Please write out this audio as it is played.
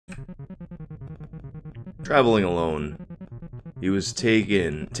traveling alone. He was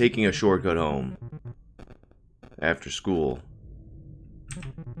taking a shortcut home after school.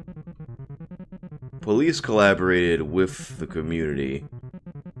 Police collaborated with the community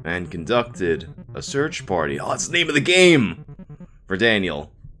and conducted a search party. Oh, that's the name of the game! For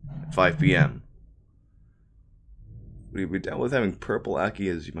Daniel at 5 p.m. We're down with having Purple Aki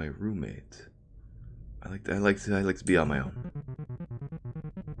as my roommate. I like to be on my own.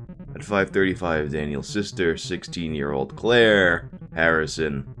 At 5:35, Daniel's sister, 16-year-old Claire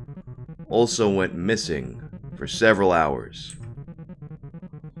Harrison, also went missing for several hours.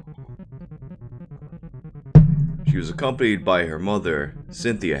 She was accompanied by her mother,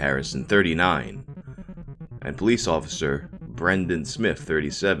 Cynthia Harrison, 39, and police officer Brendan Smith,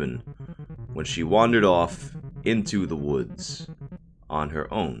 37, when she wandered off into the woods on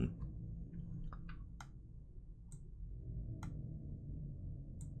her own.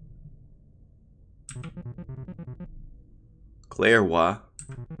 Claire Rie.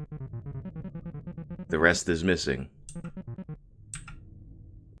 The rest is missing.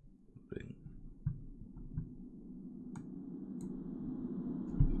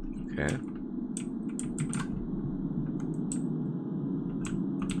 Okay.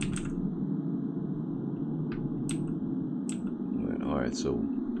 Alright, so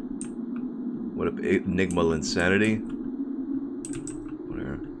what up, Enigma Insanity?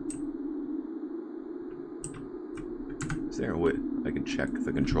 Whatever. Is there a way I can check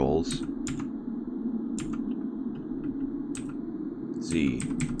the controls? Z.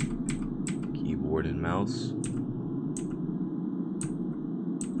 Keyboard and mouse.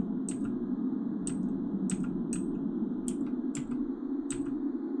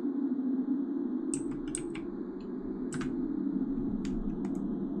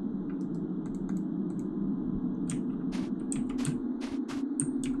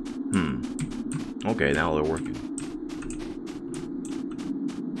 Okay, now they're working.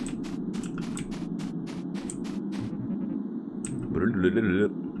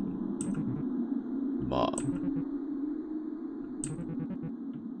 Bob.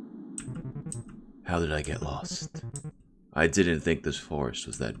 How did I get lost? I didn't think this forest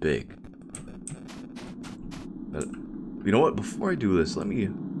was that big. You know what? Before I do this, let me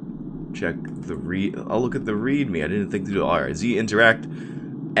check the read. I'll look at the readme. I didn't think to do. Alright, Z interact.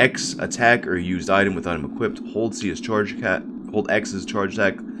 X attack or used item with item equipped. Hold C is charge cat. Hold X is charge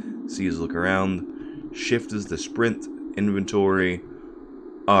attack. C is look around. Shift is the sprint. Inventory.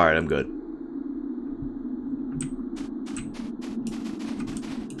 Alright, I'm good.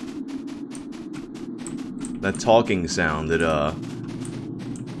 That talking sound, it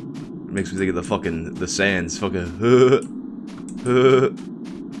makes me think of the fucking the sands fucking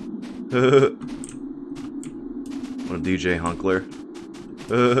what a DJ Hunkler.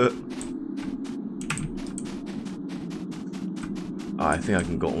 I think I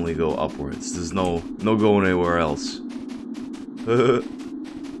can only go upwards. There's no going anywhere else.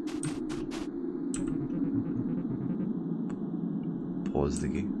 Pause the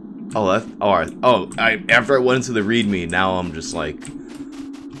key. Oh, that. Alright. Oh, after I went into the readme, now I'm just like.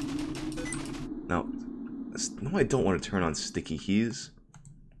 No, I don't want to turn on sticky keys.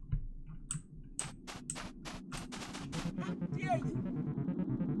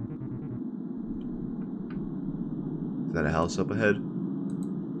 Is that a house up ahead?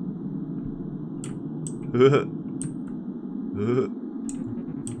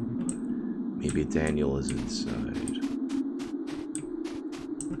 Maybe Daniel is inside.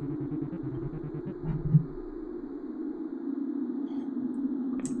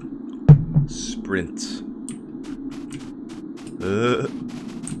 Sprint.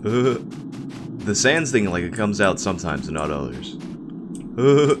 The sands thing, like, it comes out sometimes and not others.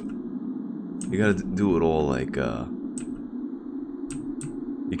 You gotta do it all, like,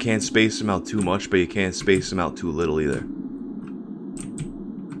 you can't space them out too much, but you can't space them out too little either.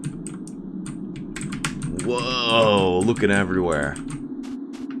 Whoa, looking everywhere.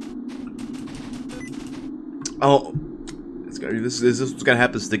 Oh, it's gonna, is this what's gonna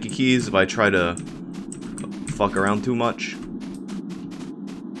happen to sticky keys if I try to fuck around too much?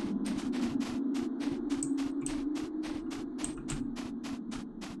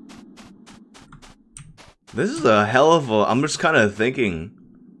 This is a hell of a... I'm just kind of thinking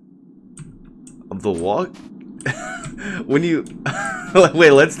of the walk. When you...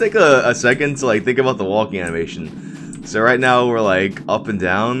 Wait, let's take a second to, like, think about the walking animation. So right now we're, like, up and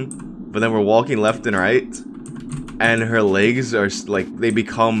down, but then we're walking left and right, and her legs are, like, they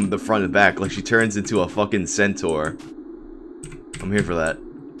become the front and back. Like, she turns into a fucking centaur. I'm here for that.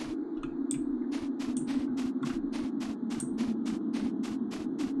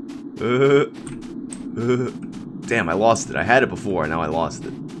 Damn, I lost it. I had it before, now I lost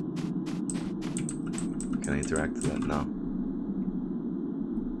it. Can I interact with that? No.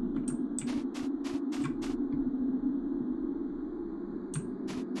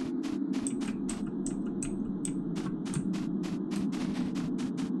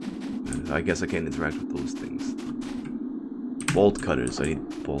 I guess I can't interact with those things. Bolt cutters. I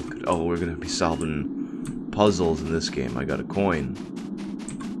need bolt cutters. Oh, we're gonna be solving puzzles in this game. I got a coin.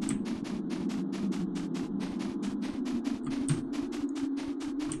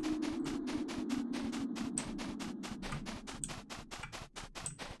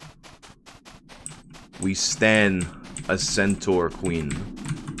 We stand a centaur queen.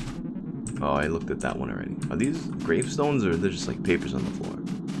 Oh, I looked at that one already. Are these gravestones or they're just like papers on the floor?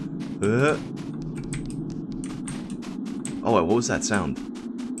 Oh, what was that sound?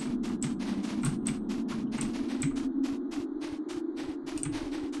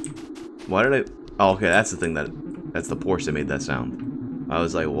 Why did I... Oh, okay, that's the thing that... That's the Porsche that made that sound. I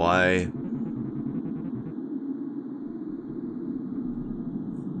was like, why...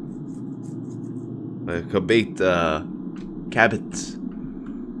 Cabot,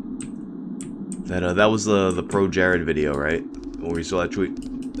 that was the Pro Jared video, right? Where we saw that tweet.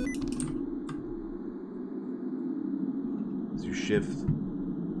 As you shift.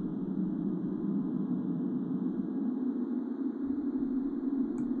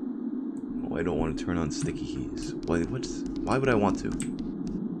 Oh, I don't want to turn on sticky keys. Why would I want to?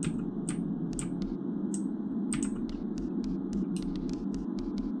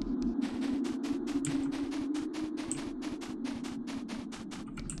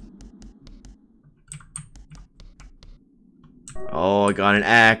 Oh, I got an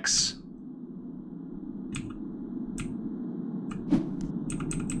axe.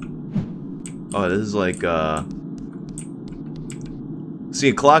 Oh, this is like, see,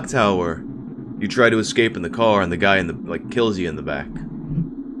 a clock tower. You try to escape in the car, and the guy in the, like, kills you in the back.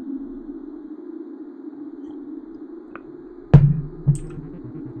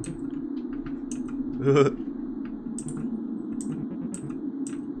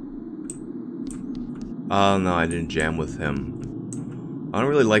 Oh, no, I didn't jam with him. I don't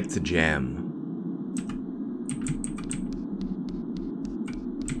really like to jam.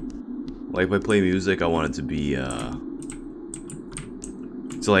 Like, if I play music, I want it to be, to,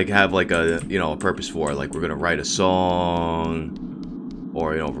 like, have, like, a, you know, a purpose for it. Like, we're gonna write a song,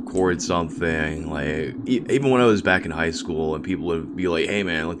 or, you know, record something. Like, even when I was back in high school, and people would be like, hey,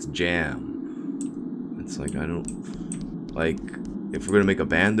 man, let's jam. It's like, I don't, like, if we're gonna make a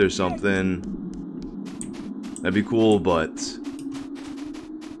band or something, that'd be cool, but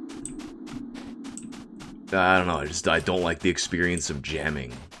I don't know, I don't like the experience of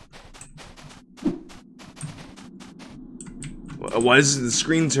jamming. Why is the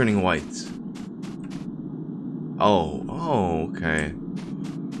screen turning white? Oh, okay.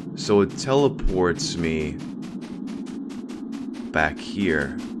 So it teleports me back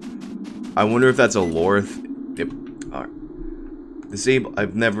here. I wonder if that's a lore disable.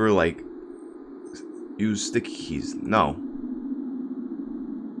 I've never, like, used sticky keys. No.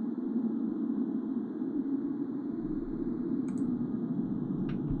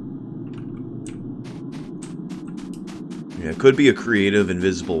 Yeah, it could be a creative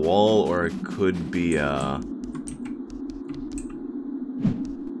invisible wall, or it could be,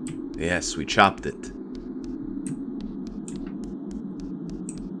 yes, we chopped it.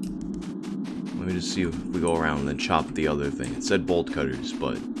 Let me just see if we go around and then chop the other thing. It said bolt cutters,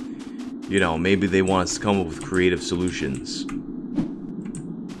 but, you know, maybe they want us to come up with creative solutions.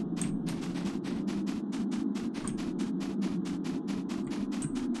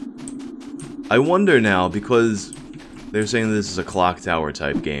 I wonder now, because they're saying this is a clock tower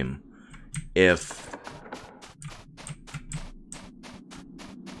type game, if...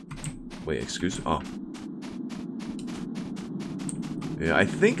 Wait, excuse me? Oh. Yeah, I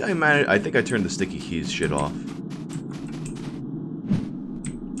think I managed... I think I turned the sticky keys shit off.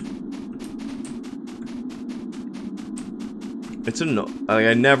 It's a no... Like,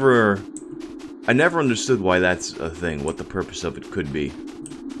 I never understood why that's a thing, what the purpose of it could be.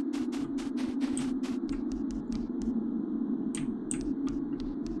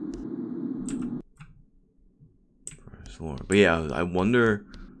 But yeah, I wonder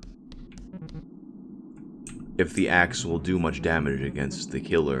if the axe will do much damage against the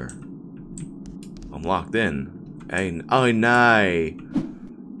killer. I'm locked in. Oh, no.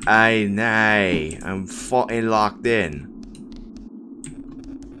 I'm fucking locked in.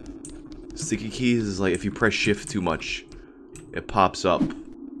 Sticky keys is like if you press shift too much, it pops up. I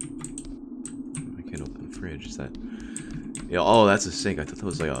can't open the fridge. Is that? Yeah. Oh, that's a sink. I thought that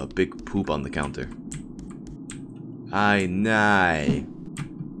was like a big poop on the counter. Aye, nay.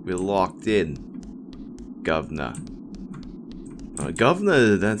 We're locked in. Governor.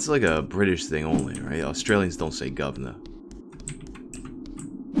 Governor, that's like a British thing only, right? Australians don't say governor.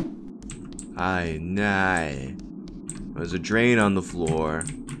 Aye, nay. There's a drain on the floor.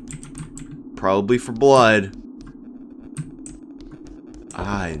 Probably for blood.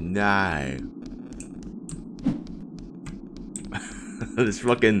 Aye, nay. This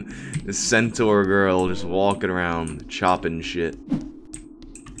centaur girl just walking around chopping shit.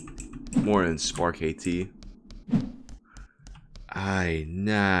 More than Spark AT. Aye,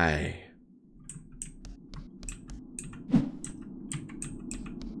 nay.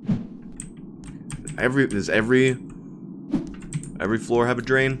 Does every floor have a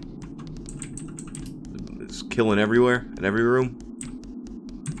drain? It's killing everywhere in every room.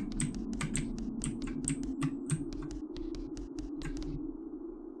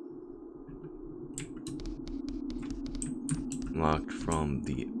 Locked from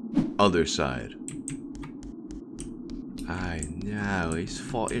the other side. I know, he's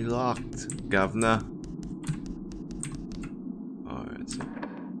fully locked, Governor. Alright, so.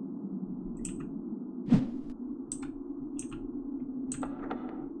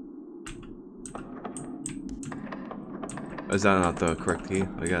 Is that not the correct key,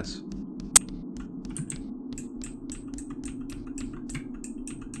 I guess?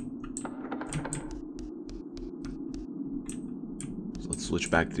 So let's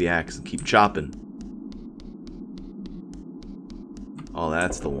switch back to the axe and keep chopping. Oh,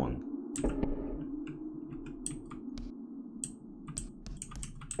 that's the one.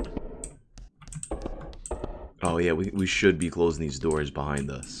 Oh yeah, we should be closing these doors behind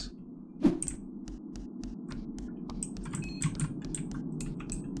us.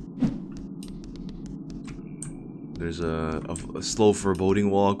 There's a slow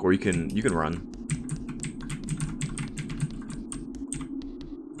foreboding walk, or you can run.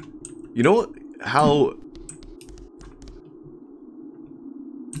 You know how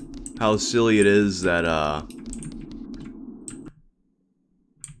silly it is that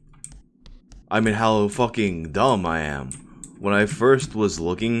I mean, how fucking dumb I am. When I first was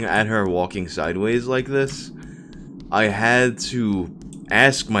looking at her walking sideways like this, I had to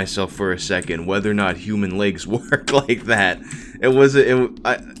ask myself for a second whether or not human legs work like that.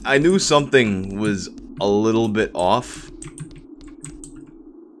 I knew something was a little bit off,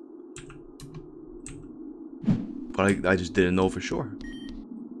 but I just didn't know for sure.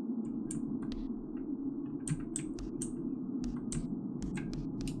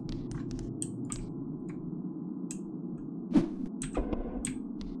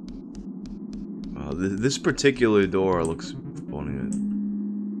 This particular door looks funny.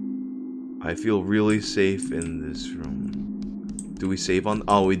 I feel really safe in this room. Do we save on?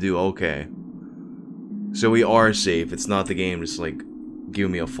 Oh, we do. Okay. So we are safe. It's not the game just like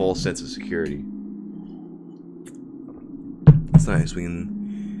giving me a false sense of security. It's nice. We can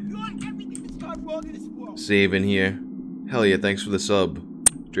save in here. Hell yeah! Thanks for the sub.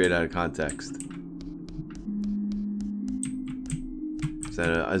 Straight out of context.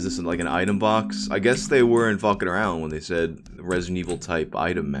 Is this like an item box? I guess they weren't fucking around when they said Resident Evil type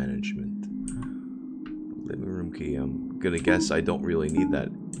item management. Living room key. I'm gonna guess I don't really need that.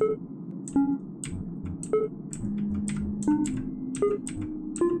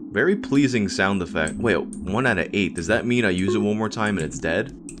 Very pleasing sound effect. Wait, 1 out of 8. Does that mean I use it one more time and it's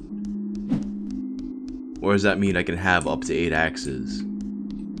dead? Or does that mean I can have up to 8 axes?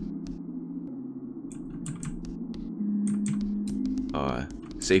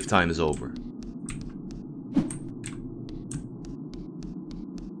 Safe time is over.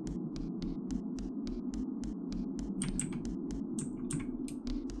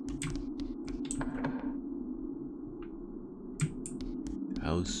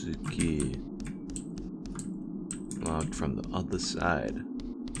 House key. Locked from the other side.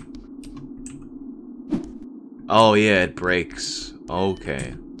 Oh yeah, it breaks.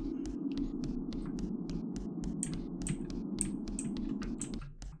 Okay.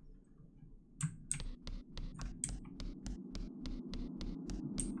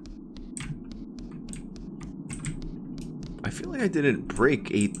 I feel like I didn't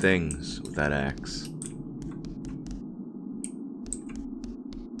break 8 things with that axe.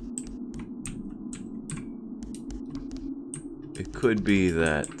 It could be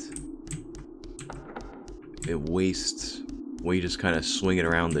that it wastes when you just kind of swing it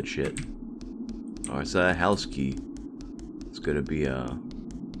around the shit. Alright, so that house key is gonna be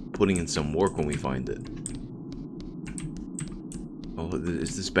putting in some work when we find it. Oh,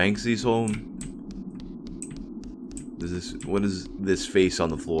 is this Banksy's home? What does this face on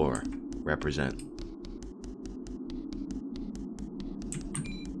the floor represent?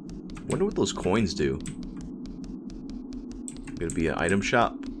 Wonder what those coins do. Gonna be an item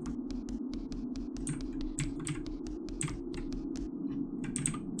shop.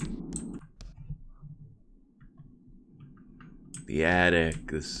 The attic.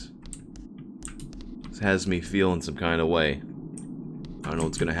 This has me feeling some kind of way. I don't know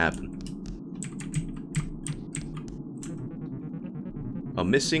what's gonna happen. A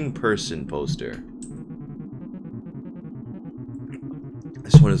missing person poster.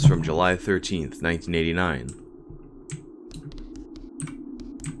 This one is from July 13th, 1989.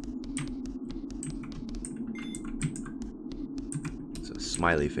 It's a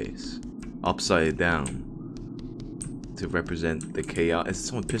smiley face. Upside down. To represent the chaos. Is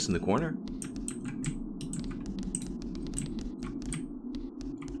someone pissed in the corner?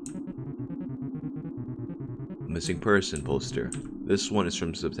 Missing person poster. This one is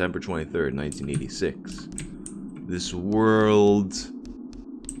from September 23rd, 1986. This world...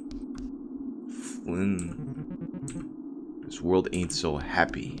 This world ain't so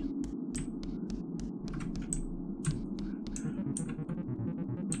happy.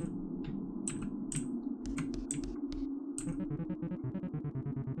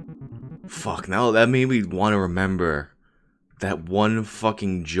 Fuck, now that made me want to remember that one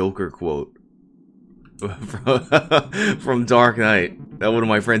fucking Joker quote from Dark Knight that one of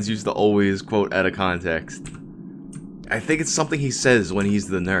my friends used to always quote out of context. I think it's something he says when he's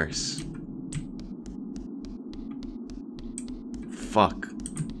the nurse. Fuck.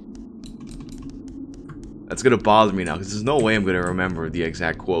 That's gonna bother me now, because there's no way I'm gonna remember the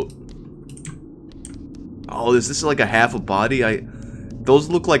exact quote. Oh, is this like a half a body? Those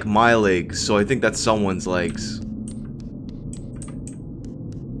look like my legs, so I think that's someone's legs.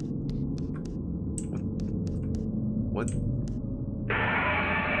 What?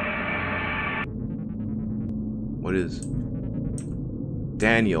 What is?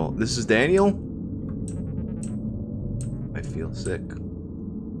 Daniel. This is Daniel? I feel sick.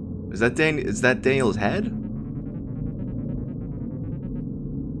 Is that Daniel's head?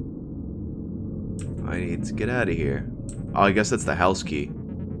 I need to get out of here. Oh, I guess that's the house key.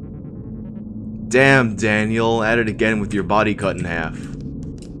 Damn, Daniel. At it again with your body cut in half.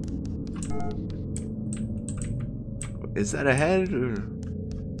 Is that a head? Or...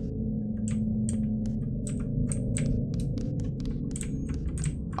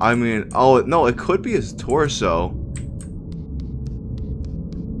 I mean, oh, no, it could be his torso.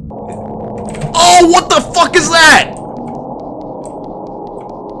 Oh, what the fuck is that?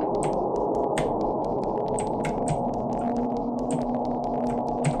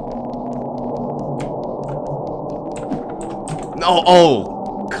 No,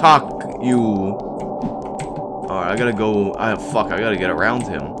 oh, cock you. Alright, I gotta go. Fuck, I gotta get around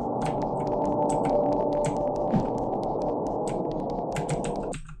him.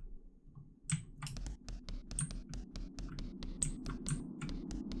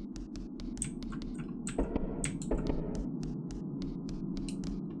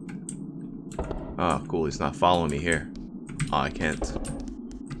 Oh, cool, he's not following me here. Oh, I can't.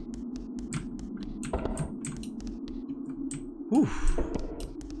 Whew.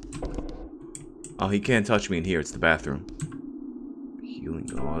 Oh, he can't touch me in here. It's the bathroom. Healing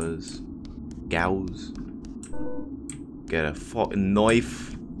gauze. Gauze. Get a fucking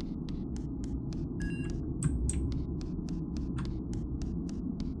knife.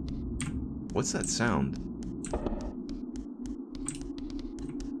 What's that sound?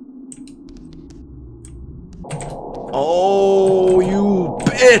 Oh, you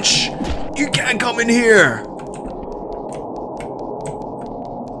bitch! You can't come in here!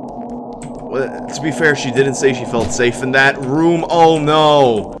 Well, to be fair, she didn't say she felt safe in that room. Oh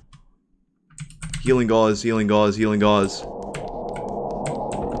no! Healing gauze, healing gauze, healing gauze.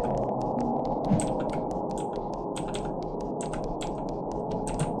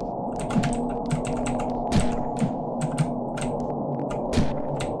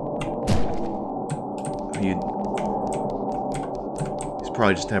 He's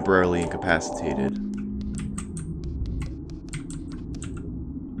probably just temporarily incapacitated.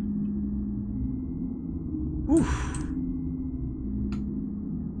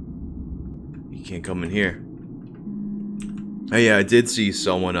 You can't come in here. Oh yeah, I did see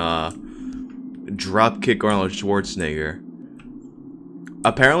someone drop kick Arnold Schwarzenegger.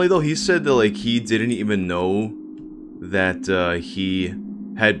 Apparently though, he said that like he didn't even know that he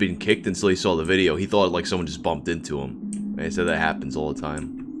had been kicked until he saw the video. He thought like someone just bumped into him. And he said that happens all the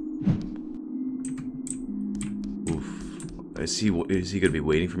time. Oof. Is he gonna be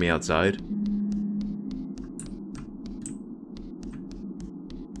waiting for me outside?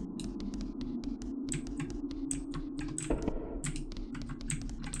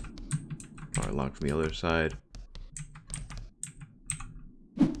 Alright, locked from the other side.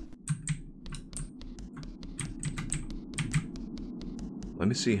 Let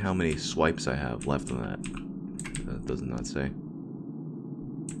me see how many swipes I have left on that. That does not say.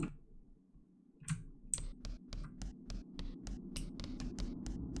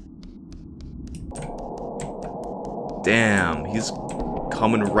 Damn, he's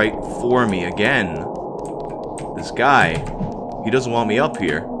coming right for me again. This guy, he doesn't want me up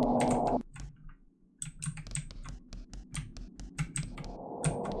here.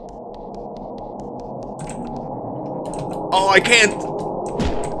 Oh, I can't!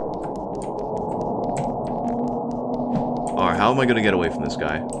 Alright, how am I gonna get away from this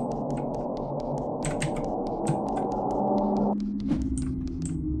guy?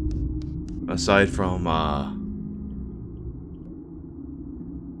 Aside from,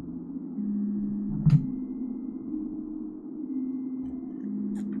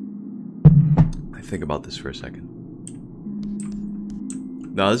 think about this for a second.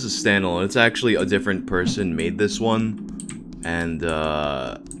 No, this is standalone. It's actually a different person made this one, and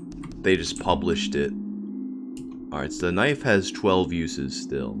they just published it. Alright, so the knife has 12 uses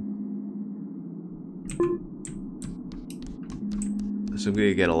still. So I'm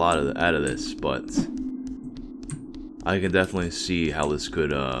gonna get a lot out of this, but I can definitely see how this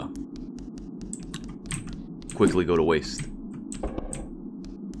could quickly go to waste.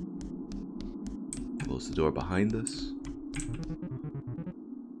 Close the door behind us.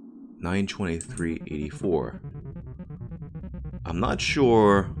 923.84. I'm not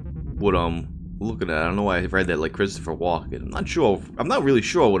sure what I'm looking at. I don't know why I read that like Christopher Walken. I'm not really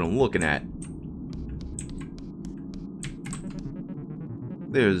sure what I'm looking at.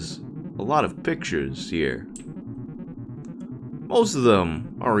 There's a lot of pictures here. Most of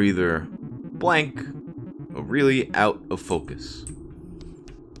them are either blank or really out of focus.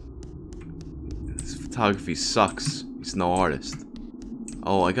 This photography sucks. He's no artist.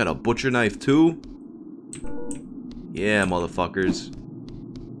 Oh, I got a butcher knife too? Yeah, motherfuckers.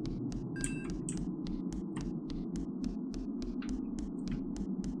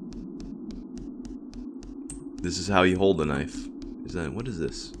 This is how you hold a knife. Is that, what is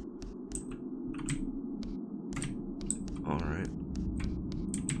this? Alright.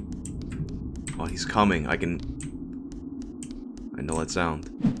 Oh, he's coming. I know that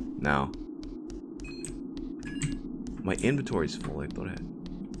sound. Now. My inventory's full. I thought I had.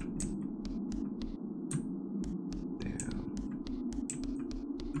 Damn.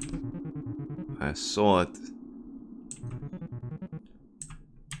 I saw it.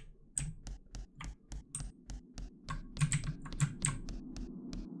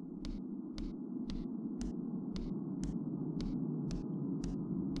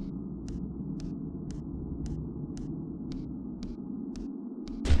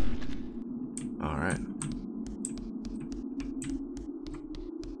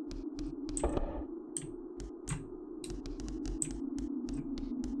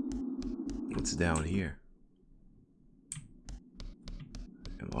 Down here.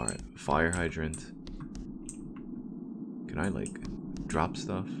 Alright, fire hydrant. Can I like drop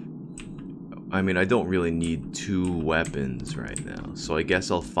stuff? I mean, I don't really need 2 weapons right now, so I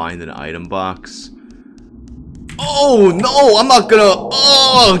guess I'll find an item box. Oh no, I'm not gonna.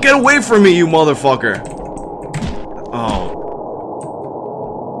 Oh, get away from me, you motherfucker. Oh.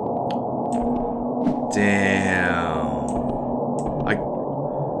 Damn.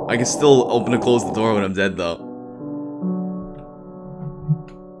 I can still open and close the door when I'm dead, though.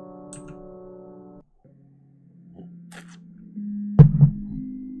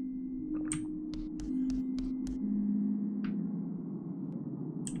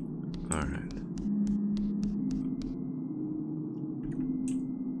 Alright.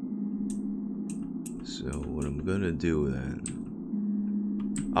 So, what I'm gonna do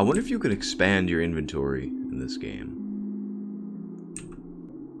then... I wonder if you could expand your inventory in this game.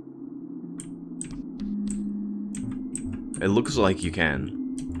 It looks like you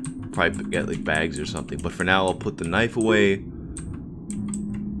can. Probably get like bags or something. But for now, I'll put the knife away.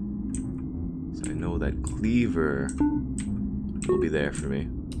 So I know that cleaver will be there for me.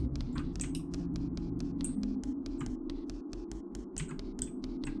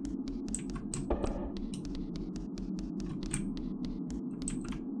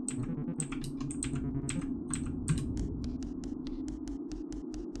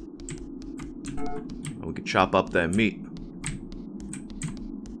 And we can chop up that meat.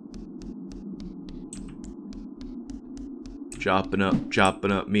 Chopping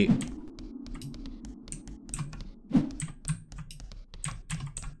up meat.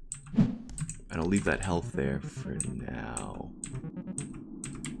 And I'll leave that health there for now.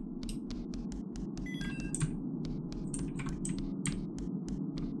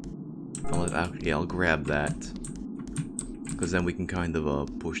 Yeah, I'll grab that. Because then we can kind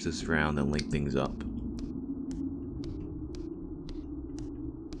of push this around and link things up.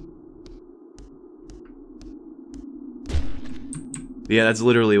 Yeah, that's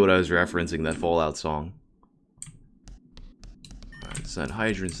literally what I was referencing, that Fallout song. Alright, so that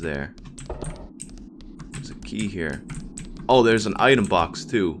hydrant's there. There's a key here. Oh, there's an item box,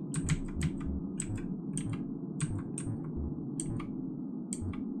 too.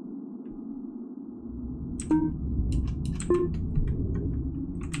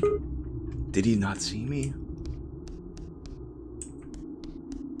 Did he not see me?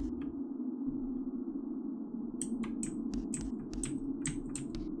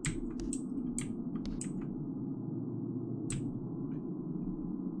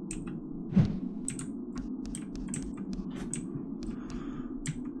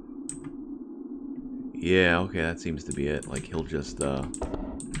 Yeah, okay, that seems to be it. Like, he'll just,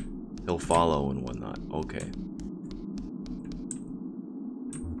 he'll follow and whatnot. Okay.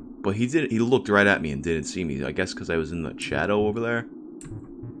 But he looked right at me and didn't see me. I guess because I was in the shadow over there.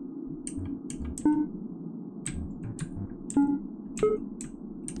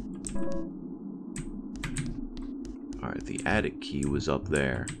 Alright, the attic key was up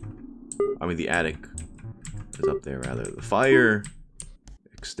there. I mean, the attic is up there, rather. The fire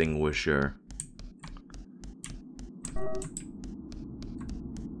extinguisher.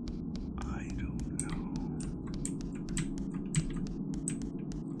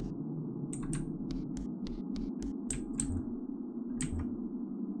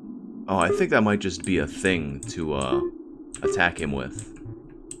 Oh, I think that might just be a thing to, attack him with.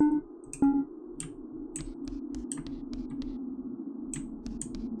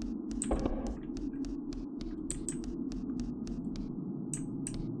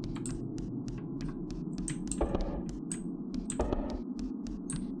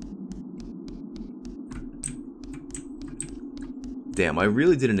 Damn, I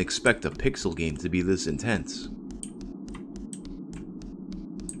really didn't expect a pixel game to be this intense.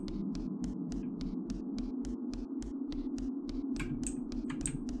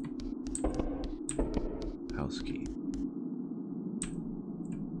 House key.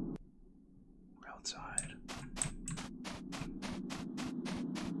 We're outside.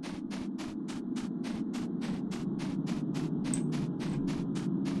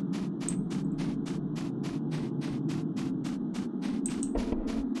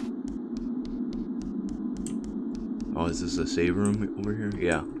 Oh, is this a save room over here?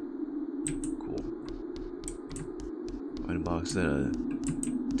 Yeah. Cool. Item box, that a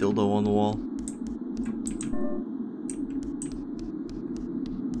dildo on the wall?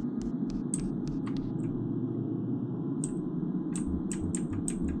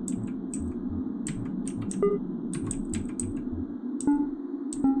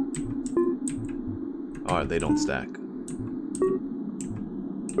 Alright, they don't stack.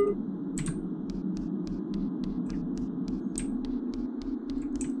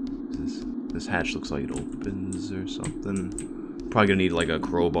 This hatch looks like it opens or something. Probably gonna need like a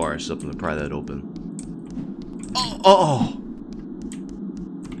crowbar or something to pry that open. Oh!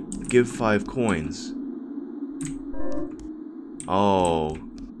 Give 5 coins. Oh.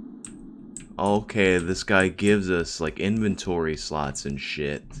 Okay, this guy gives us like inventory slots and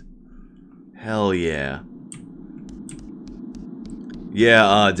shit. Hell yeah.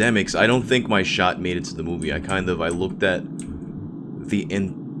 Yeah, Demix, I don't think my shot made it to the movie. I looked at the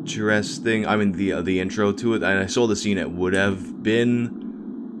the intro to it, and I saw the scene it would have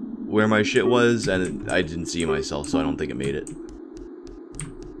been where my shit was, and I didn't see myself, so I don't think it made it.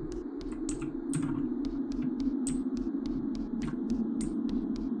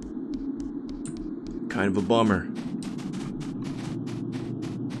 Kind of a bummer.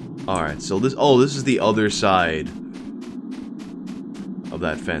 Alright, so this is the other side of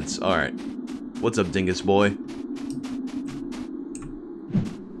that fence. Alright. What's up, dingus boy?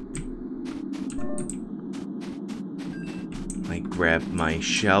 I grab my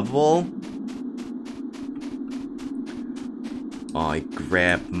shovel. I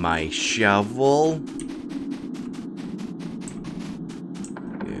grab my shovel.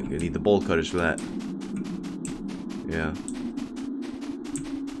 Yeah, I'm gonna need the bolt cutters for that. Yeah.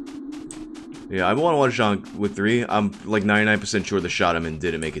 Yeah, I want to watch John with 3. I'm like 99% sure the shot I'm in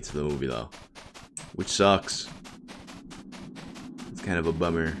didn't make it to the movie though, which sucks. It's kind of a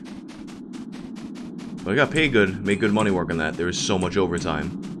bummer. But I got paid good, made good money working that. There was so much overtime.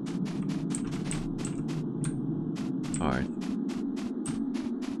 Alright.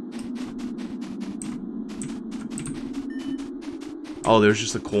 Oh, there's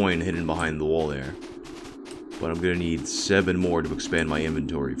just a coin hidden behind the wall there. But I'm gonna need 7 more to expand my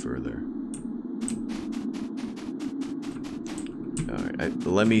inventory further. Alright,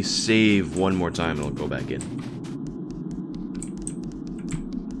 let me save one more time and I'll go back in.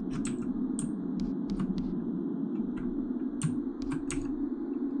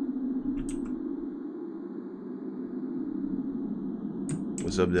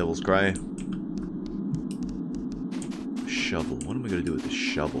 What's up, Devil's Cry? Shovel. What am I gonna do with the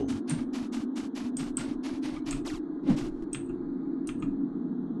shovel?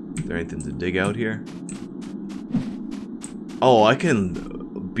 Is there anything to dig out here? Oh, I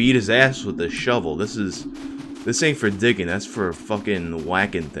can beat his ass with the shovel. This ain't for digging, that's for fucking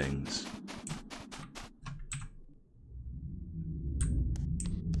whacking things.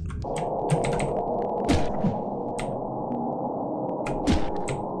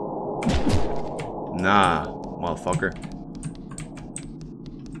 Nah, motherfucker.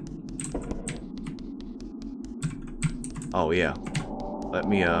 Oh yeah. Let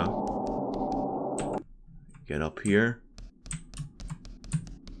me get up here.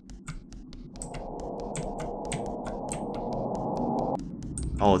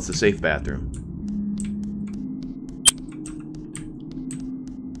 Oh, it's the safe bathroom.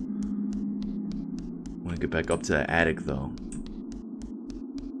 I want to get back up to the attic though.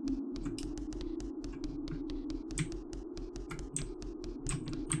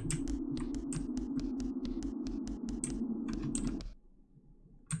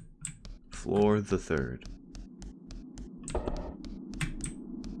 Floor the 3rd.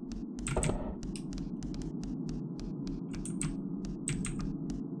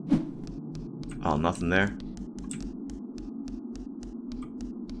 Oh, nothing there.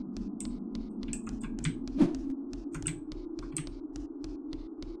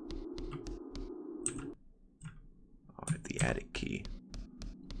 Alright, the attic key.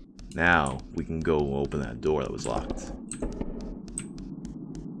 Now we can go open that door that was locked.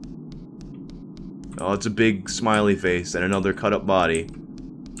 Oh, it's a big smiley face and another cut up body.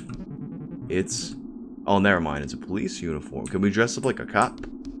 It's... Oh, never mind. It's a police uniform. Can we dress up like a cop?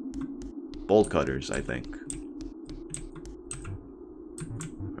 Bolt cutters, I think.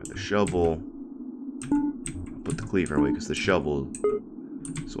 Right, the shovel. Put the cleaver away because the shovel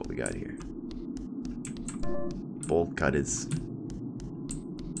is what we got here. Bolt cutters.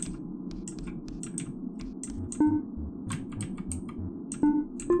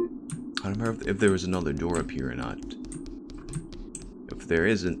 I don't remember if there was another door up here or not. If there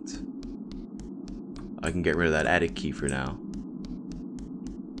isn't, I can get rid of that attic key for now.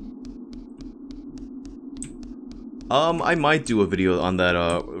 I might do a video on that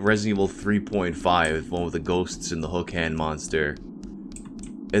Resident Evil 3.5, one with the ghosts and the hook hand monster.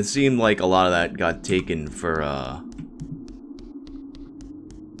 It seemed like a lot of that got taken for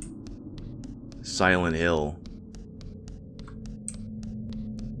Silent Hill.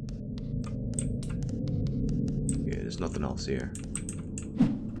 There's nothing else here.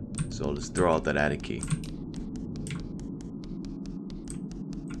 So I'll just throw out that attic key.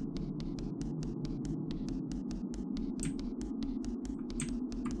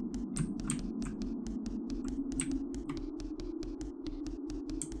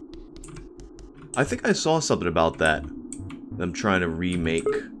 I think I saw something about that. Them trying to remake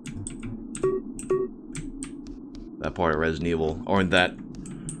that part of Resident Evil, or in that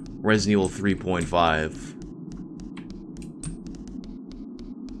Resident Evil 3.5.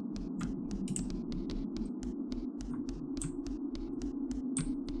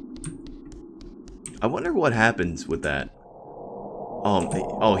 I wonder what happens with that.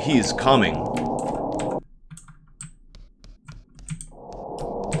 Oh, he's coming.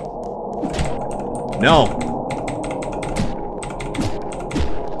 No.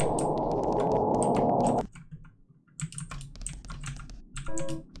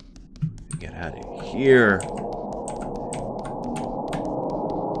 Get out of here.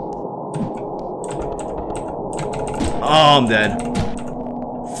 Oh, I'm dead.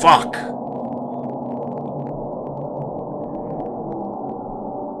 Fuck.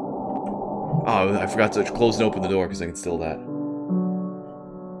 Oh, I forgot to close and open the door because I can steal that.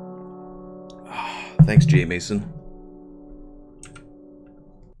 Thanks, J. Mason.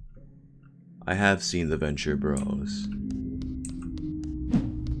 I have seen the Venture Bros.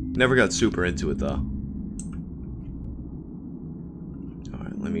 Never got super into it, though.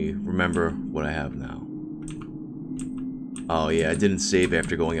 Alright, let me remember what I have now. Oh, yeah, I didn't save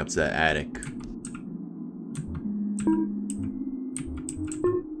after going up to that attic.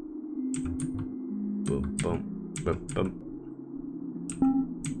 Boom, boom, boom, boom.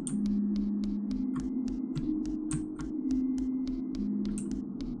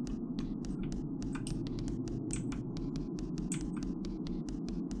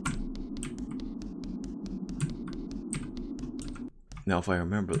 Now, if I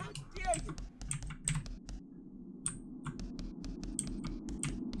remember...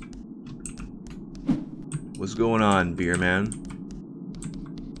 What's going on, beer man?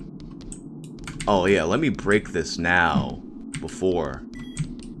 Oh, yeah, let me break this now. Before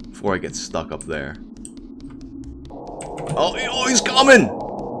I get stuck up there. Oh, he's coming!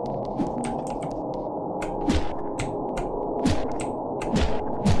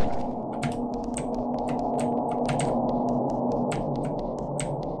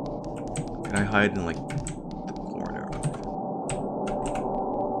 Can I hide in, like, the corner?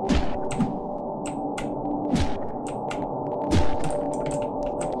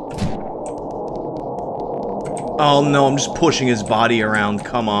 Oh no, I'm just pushing his body around,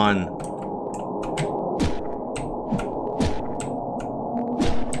 come on.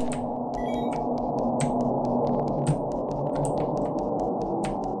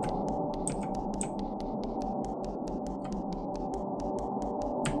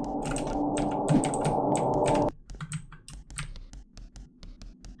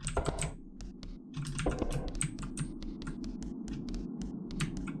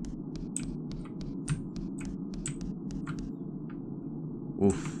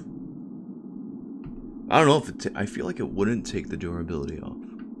 Oof. I don't know if it I feel like it wouldn't take the durability off.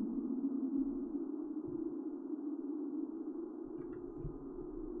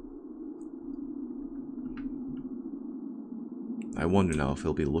 I wonder now if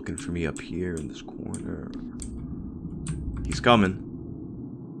he'll be looking for me up here in this corner. He's coming.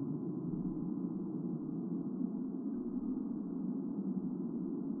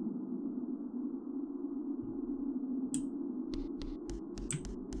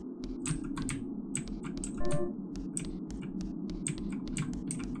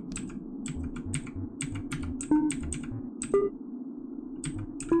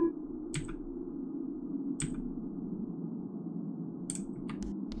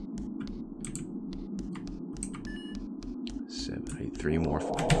 Three more.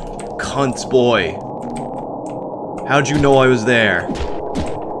 Cunts, boy. How'd you know I was there?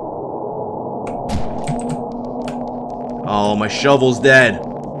 Oh, my shovel's dead.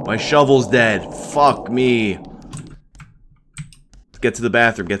 My shovel's dead. Fuck me. Get to the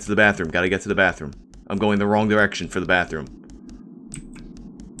bathroom. Get to the bathroom. Gotta get to the bathroom. I'm going the wrong direction for the bathroom.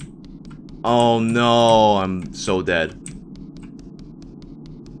 Oh no, I'm so dead.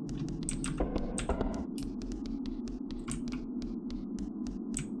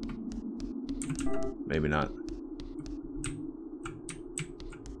 Maybe not.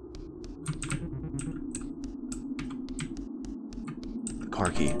 The car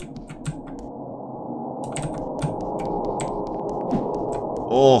key.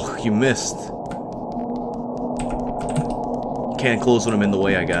 Oh, you missed. Can't close when I'm in the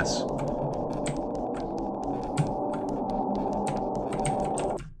way, I guess.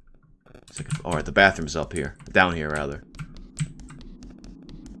 Alright, the bathroom's up here. Down here, rather.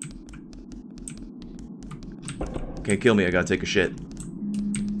 Can't kill me, I gotta take a shit.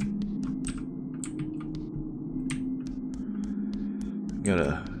 I'm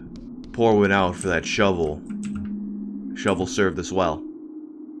gonna pour one out for that shovel. Shovel served us well.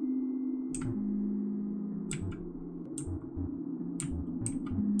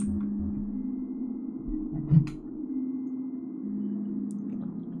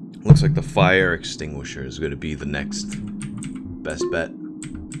 Looks like the fire extinguisher is gonna be the next best bet.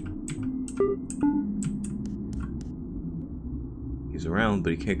 He's around,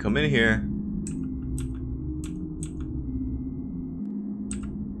 but he can't come in here.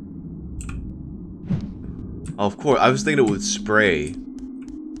 Oh, of course, I was thinking it would spray.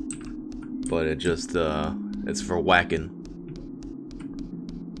 But it just, it's for whacking.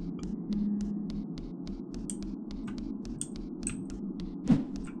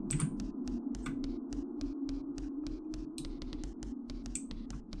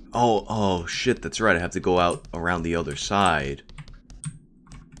 Oh, shit, that's right, I have to go out around the other side.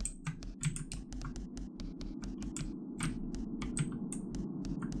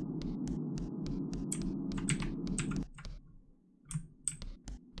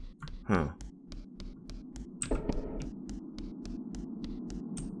 Huh.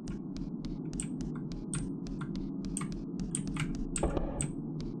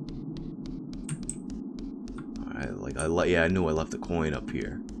 Yeah, I knew I left a coin up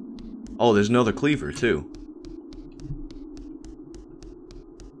here. Oh, there's another cleaver, too.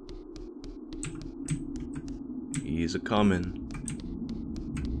 He's a-coming.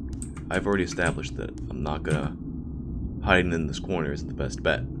 I've already established that I'm not gonna... Hiding in this corner isn't the best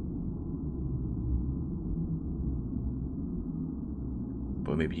bet.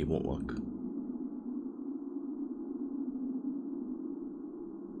 But maybe he won't look.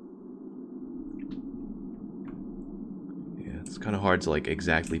 it's kind of hard to like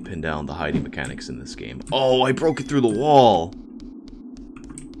exactly pin down the hiding mechanics in this game. Oh, I broke it through the wall.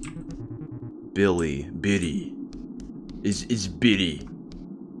 Biddy is Biddy.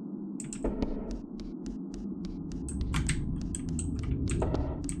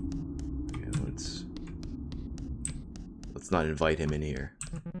 Okay, let's not invite him in here.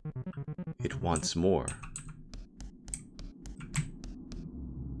 It wants more.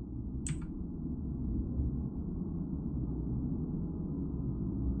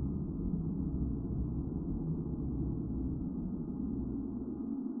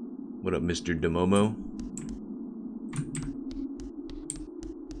 What up, Mr. Demomo?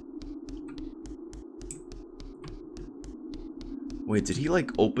 Wait, did he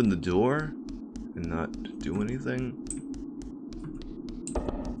like open the door and not do anything?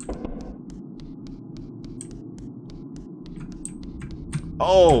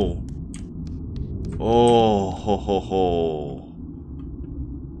 Oh! Oh, ho ho ho.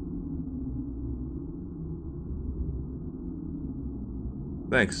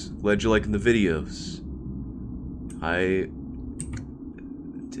 Thanks. Glad you're liking the videos.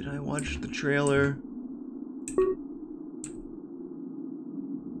 Did I watch the trailer?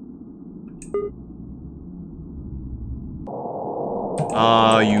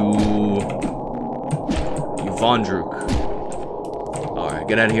 You Vondruk. Alright,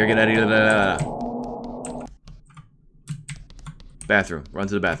 get out of here, get out of here. Bathroom. Run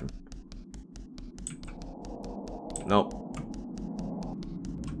to the bathroom. Nope.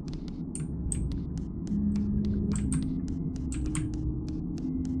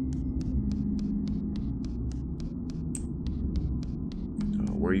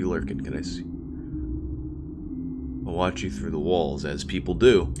 Where are you lurking? Can I see? I'll watch you through the walls, as people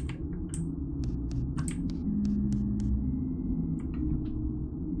do.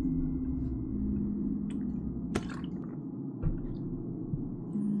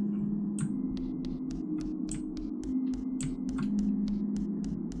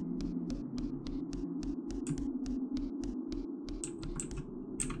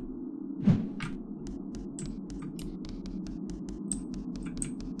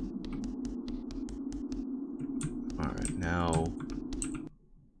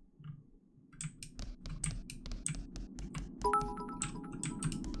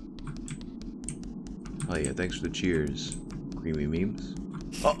 Oh yeah, thanks for the cheers. Creamy memes.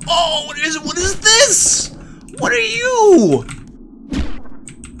 Oh, what is this? What are you?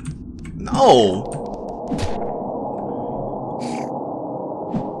 No.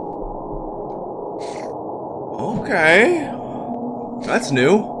 Okay. That's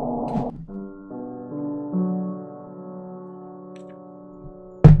new.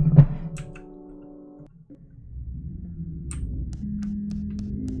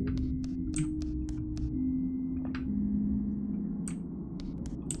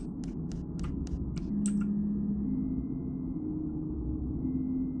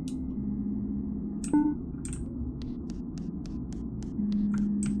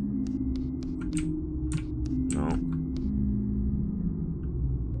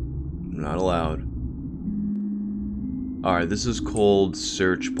 Not allowed. Alright, this is called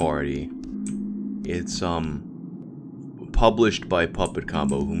Search Party. It's published by Puppet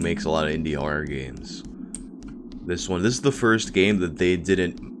Combo, who makes a lot of indie horror games. This is the first game that they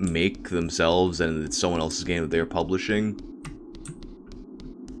didn't make themselves, and it's someone else's game that they're publishing.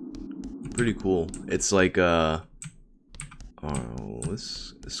 Pretty cool. It's like oh,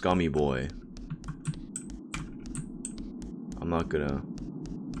 this Scummy Boy. I'm not gonna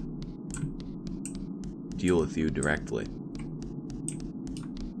deal with you directly.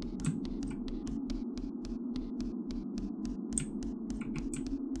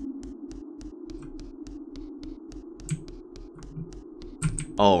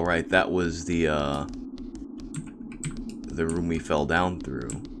 Oh, right, that was the room we fell down through.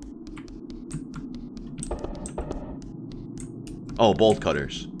 Oh, bolt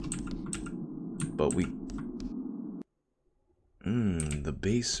cutters. But we... the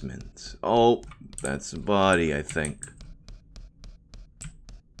basement. Oh, that's a body, I think.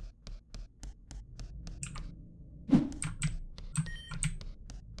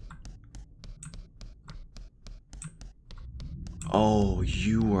 Oh,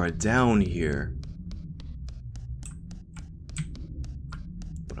 you are down here.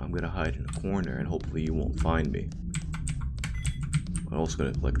 But I'm gonna hide in a corner and hopefully you won't find me. I'm also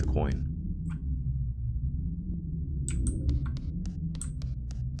gonna collect the coin.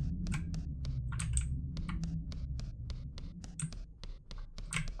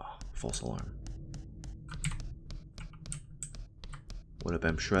 Oh, false alarm. What up,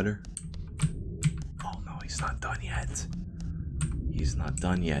 M Shredder? Oh no, he's not done yet. He's not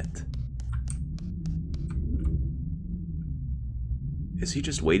done yet. Is he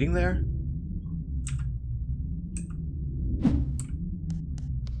just waiting there?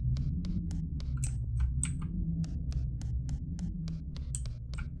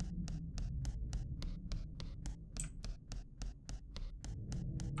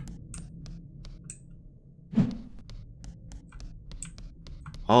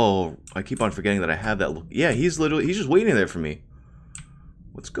 Oh, I keep on forgetting that I have that look. Yeah, he's just waiting there for me.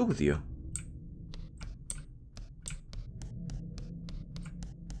 What's good with you?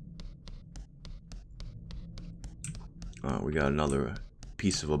 We got another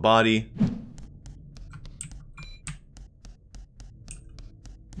piece of a body.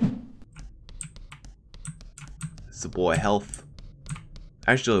 It's the boy health.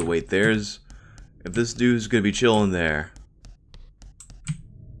 Actually, wait, if this dude's gonna be chilling there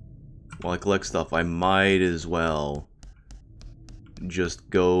while I collect stuff, I might as well just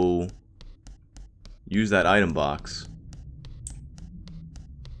go use that item box.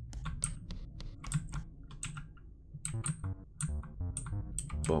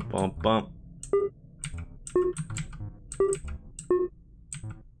 Bump, bump, bump.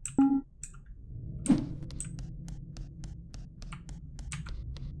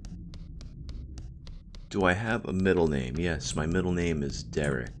 Do I have a middle name? Yes, my middle name is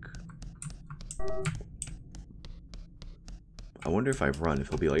Derek. I wonder if I run, if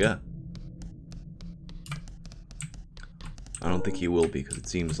he'll be like, yeah. I don't think he will be, because it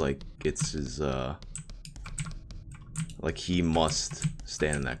seems like it's his, like he must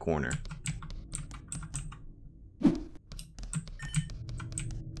stand in that corner.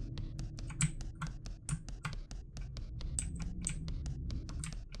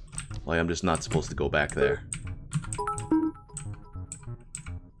 Like, I'm just not supposed to go back there.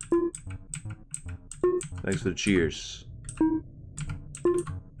 Thanks for the cheers.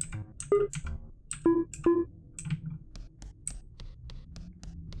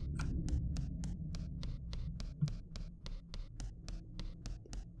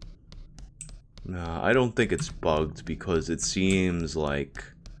 Nah, I don't think it's bugged because it seems like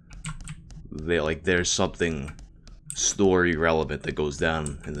there's something story relevant that goes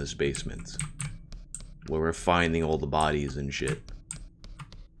down in this basement where we're finding all the bodies and shit.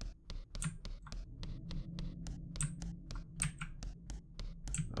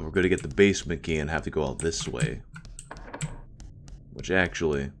 And we're gonna get the basement key and have to go out this way. Which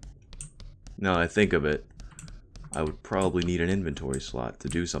actually, now that I think of it, I would probably need an inventory slot to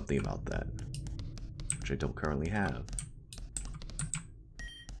do something about that. Which I don't currently have.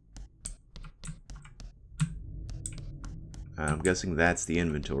 I'm guessing that's the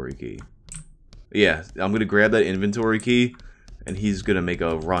inventory key. Yeah, I'm gonna grab that inventory key, and he's gonna make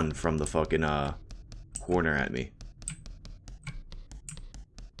a run from the fucking, corner at me.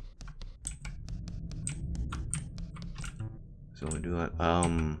 So I'm gonna do that,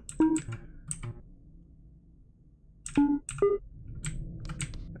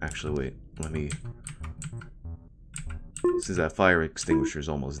 actually, wait, let me... Since that fire extinguisher is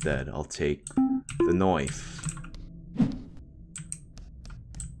almost dead, I'll take the knife.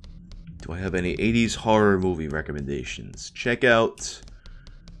 Do I have any 80s horror movie recommendations? Check out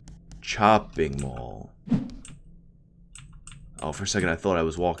Chopping Mall. Oh, for a second I thought I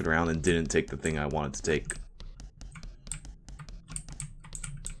was walking around and didn't take the thing I wanted to take.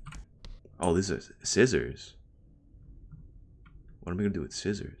 Oh, these are scissors. What am I gonna do with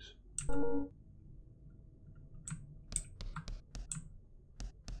scissors?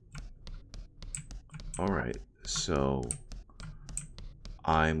 Alright, so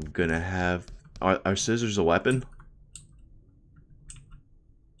I'm gonna have... Are scissors a weapon?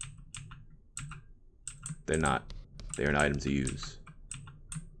 They're not. They're an item to use.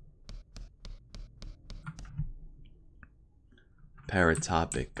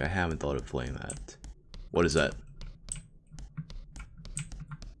 Paratopic. I haven't thought of playing that. What is that?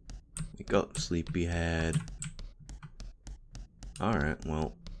 Wake up, sleepyhead. Alright,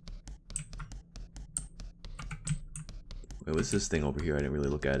 well... Wait, what's this thing over here? I didn't really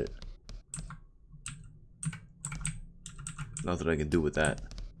look at it. Nothing I can do with that.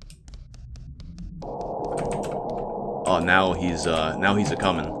 Oh, now he's a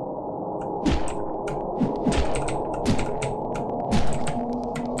coming.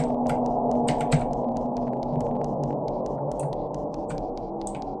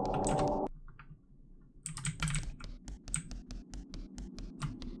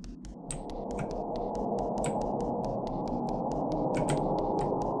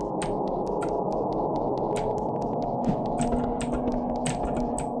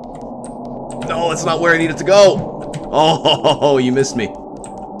 No, that's not where I needed to go. Oh, you missed me.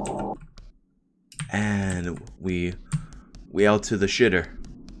 And we out to the shitter.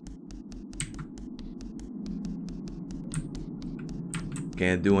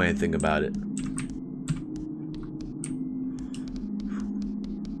 Can't do anything about it.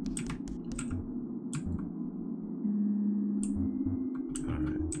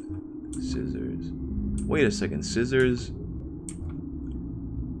 Alright. Scissors. Wait a second, scissors.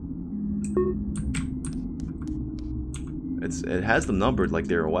 It has them numbered like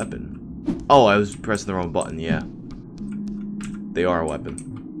they're a weapon. Oh, I was pressing the wrong button, yeah. They are a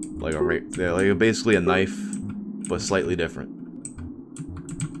weapon. They're like basically a knife, but slightly different.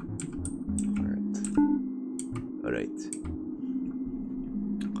 Alright.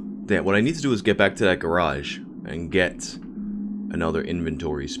 Damn, what I need to do is get back to that garage and get another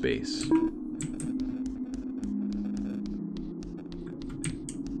inventory space.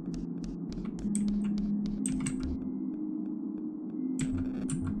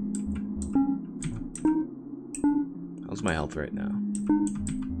 How's my health right now?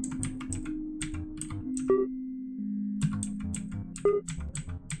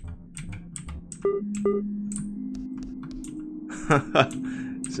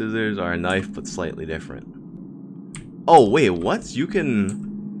 Scissors are a knife, but slightly different. Oh, wait, what? You can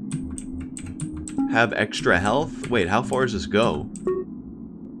have extra health? Wait, how far does this go?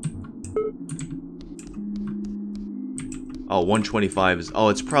 Oh, 125 is... Oh,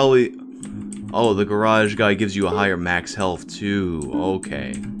 it's probably... Oh, the garage guy gives you a higher max health, too.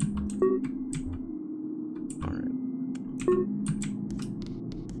 Okay. Alright.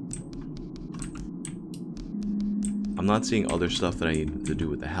 I'm not seeing other stuff that I need to do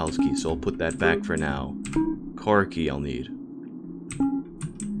with the house key, so I'll put that back for now. Car key I'll need.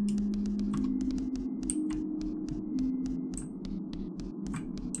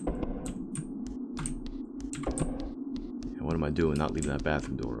 Yeah, what am I doing? Not leaving that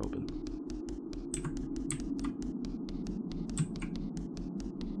bathroom door open.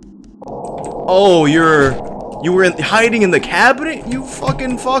 Oh, you were hiding in the cabinet? You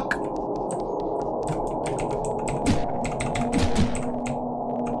fucking fuck.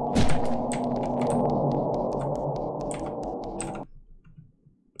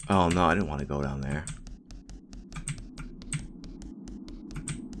 Oh no, I didn't want to go down there.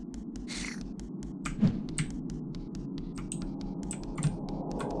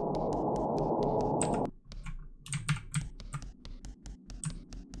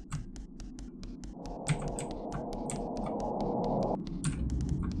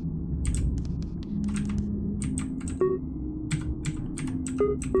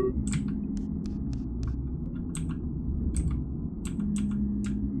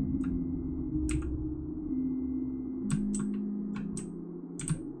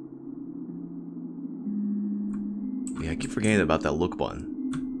 I keep forgetting about that look button.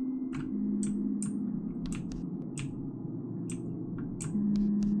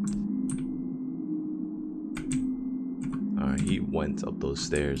 Alright, he went up those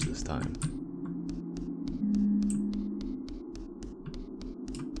stairs this time.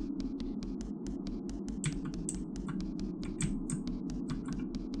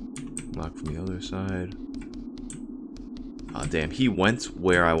 Lock from the other side. Oh damn, he went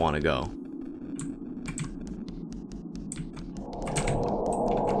where I want to go.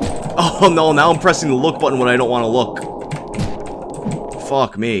 Oh no, now I'm pressing the look button when I don't want to look.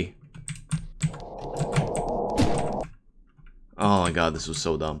 Fuck me. Oh my god, this was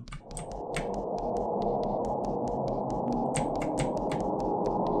so dumb.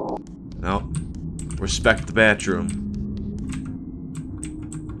 No. Respect the bathroom.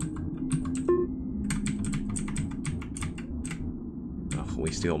 Oh,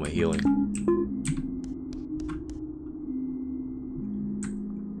 wasting all my healing.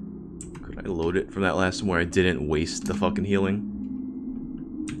 Load it from that last one where I didn't waste the fucking healing?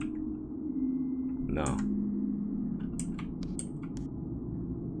 No.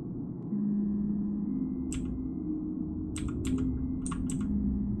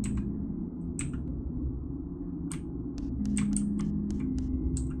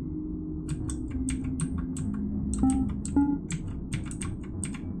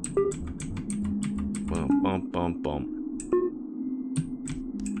 Bump, bump, bump, bump.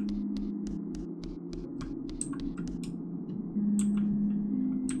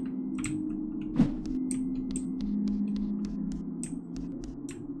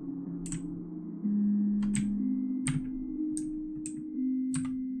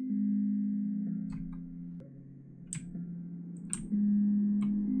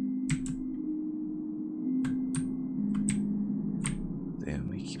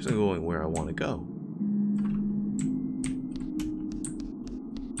 Going where I want to go.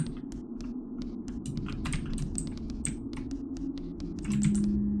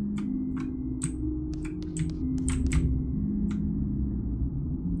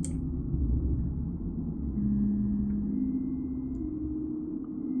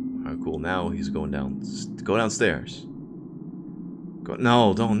 cool. Now he's going down. Go downstairs. Go.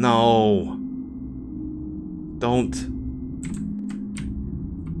 No, don't. No. Don't.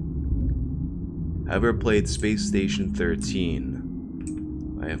 Have you ever played Space Station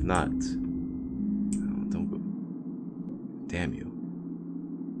 13? I have not. No, don't go. Damn you.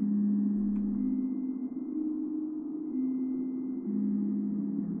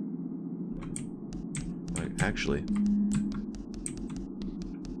 Like, actually.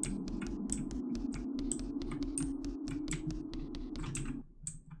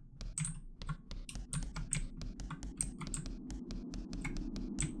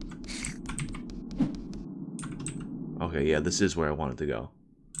 Okay, yeah, this is where I wanted to go.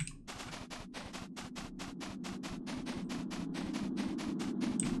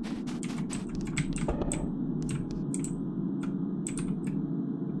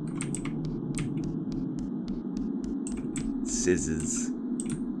 Scissors.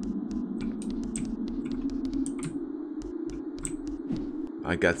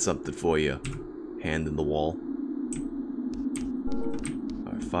 I got something for you. Hand in the wall.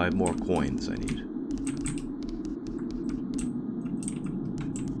 Alright, 5 more coins I need.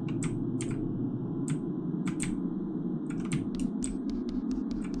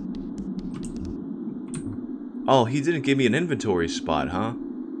 Oh, he didn't give me an inventory spot, huh?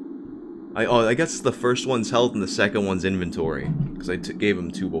 I guess the first one's health and the second one's inventory. Because I gave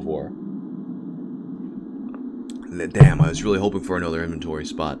him 2 before. Damn, I was really hoping for another inventory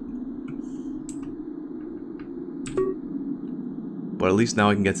spot. But at least now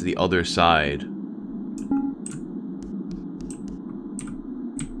I can get to the other side.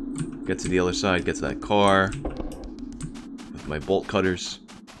 Get to the other side, get to that car. With my bolt cutters.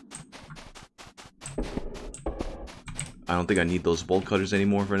 I don't think I need those bolt cutters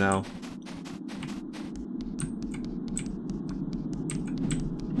anymore for now.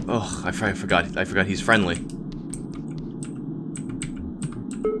 Oh, I forgot he's friendly.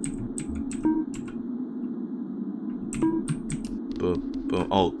 Boom, boom.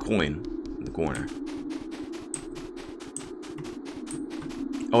 Oh, coin in the corner.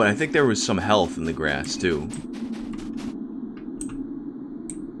 Oh, and I think there was some health in the grass too.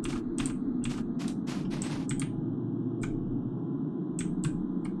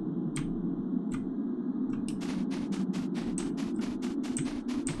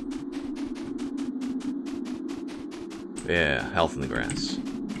 Yeah, health in the grass.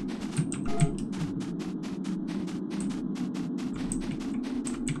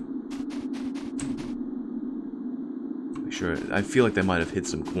 Make sure. I feel like they might have hit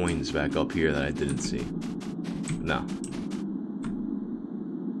some coins back up here that I didn't see. No.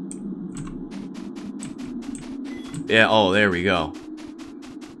 Yeah, oh, there we go.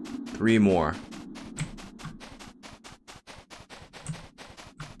 3 more.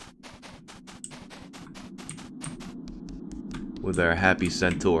 With our happy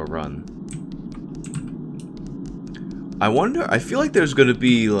centaur run. I wonder, I feel like there's gonna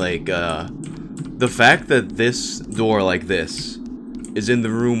be like the fact that this door like this is in the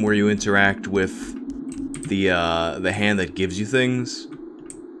room where you interact with the hand that gives you things.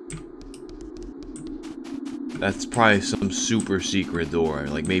 That's probably some super secret door.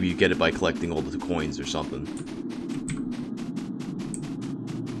 Like maybe you get it by collecting all the coins or something.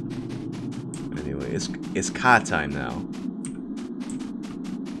 Anyway, it's car time now.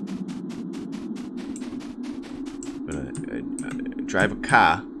 Drive a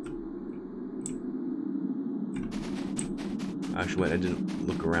car. Actually, wait, I didn't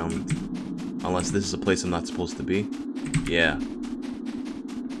look around. Unless this is a place I'm not supposed to be. Yeah.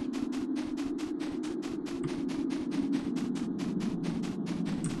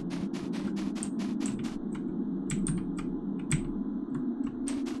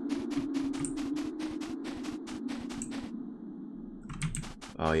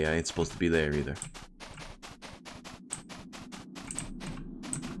 Oh yeah, I ain't supposed to be there either.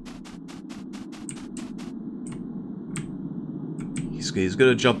 He's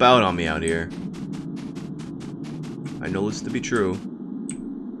gonna jump out on me out here. I know this to be true.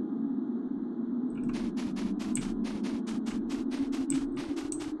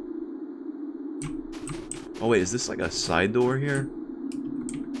 Oh wait, is this like a side door here?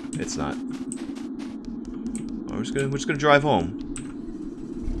 It's not. We're just gonna drive home.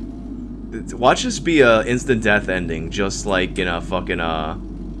 Watch this be a instant death ending, just like in a fucking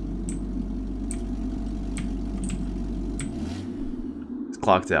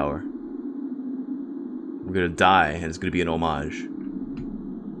clock tower. We're gonna die, and it's gonna be an homage.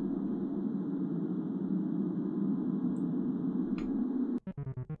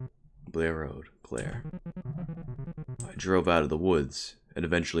 Blair Road, Claire. I drove out of the woods and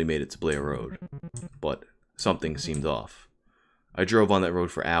eventually made it to Blair Road. But something seemed off. I drove on that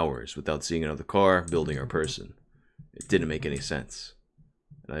road for hours without seeing another car, building, or person. It didn't make any sense.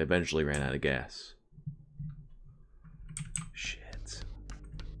 And I eventually ran out of gas. Shit.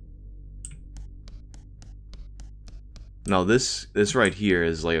 Now this right here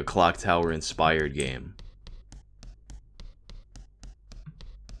is like a clock tower inspired game.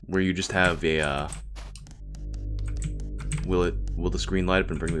 Where you just have a will the screen light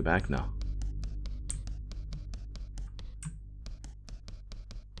up and bring me back now?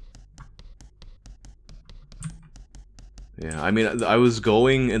 Yeah, I mean, I was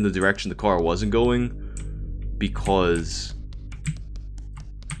going in the direction the car wasn't going because,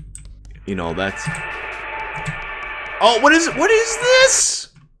 you know, that's... Oh, what is it? What is this?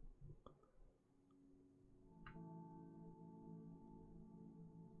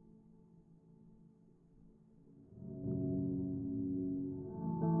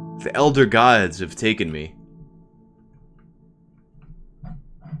 The Elder Gods have taken me.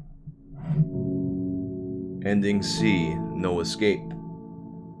 Ending C, no escape.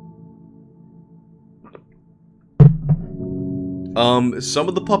 Some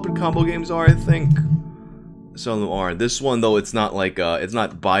of the puppet combo games are, I think. Some of them are. This one, though, it's not like, it's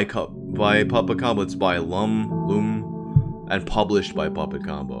not by Puppet Combo, it's by Loom, and published by Puppet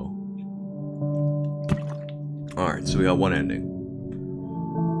Combo. Alright, so we got one ending.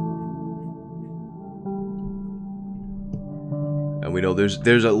 And we know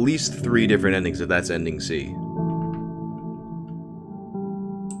there's at least 3 different endings if that's ending C.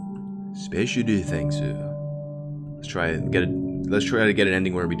 Special do thanks you. Let's try to get an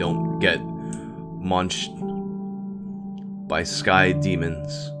ending where we don't get munched by sky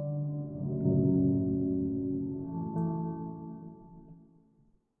demons.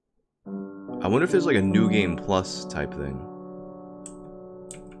 I wonder if there's like a new game plus type thing.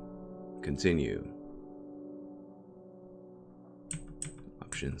 Continue.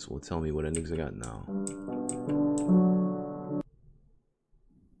 Options will tell me what endings I got now.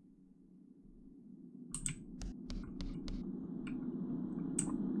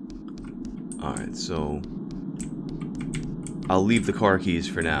 Alright, so I'll leave the car keys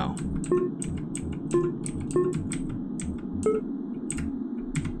for now.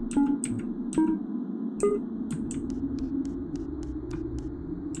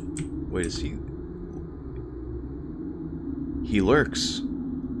 Wait, is he... He lurks.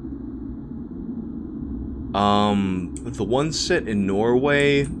 The one set in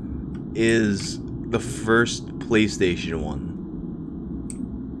Norway is the first PlayStation one.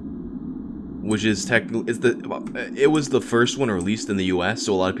 Which is technically, it was the first one released in the US,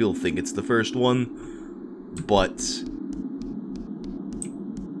 so a lot of people think it's the first one, but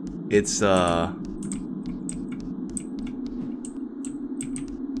it's, got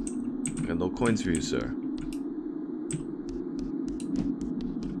no coins for you, sir.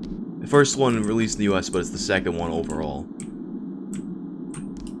 The first one released in the US, but it's the second one overall.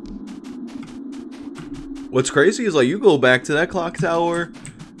 What's crazy is, like, you go back to that clock tower,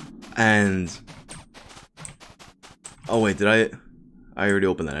 and... Oh, wait, did I already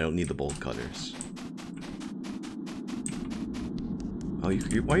opened that. I don't need the bolt cutters. Oh,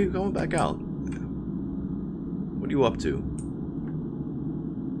 why are you going back out? What are you up to?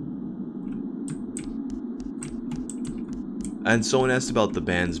 And someone asked about the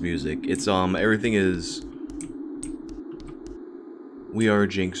band's music. It's, everything is... We Are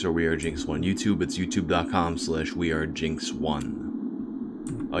Jinx or We Are Jinx 1. YouTube, it's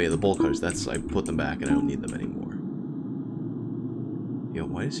youtube.com/WeAreJinx1. Oh yeah, the bolt cutters, I put them back and I don't need them anymore. Yo,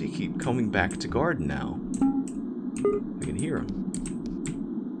 why does he keep coming back to garden now? I can hear him.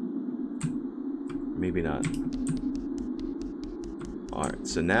 Maybe not. Alright,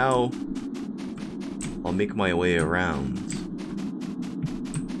 so now I'll make my way around.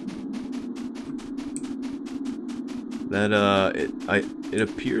 That, it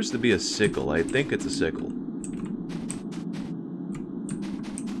appears to be a sickle. I think it's a sickle.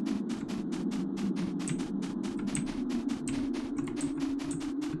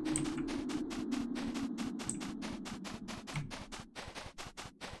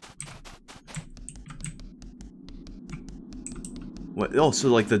 What? Oh, so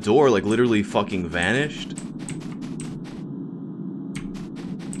like the door like literally fucking vanished?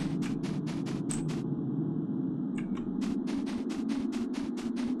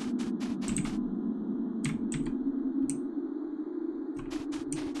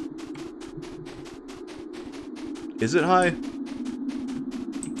 Is it high? I'm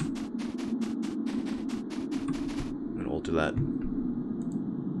gonna alter that.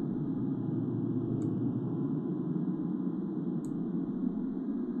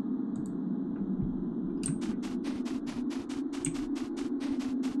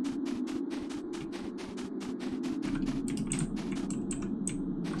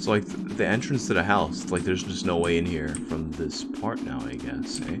 It's like the entrance to the house. It's like there's just no way in here from this part now, I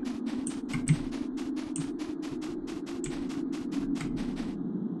guess, eh?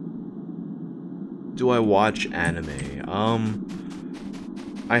 Do I watch anime?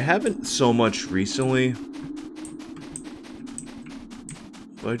 I haven't so much recently,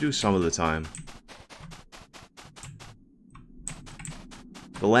 but I do some of the time.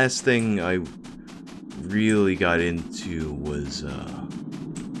 The last thing I really got into was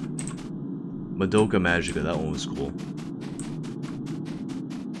Madoka Magica. That one was cool.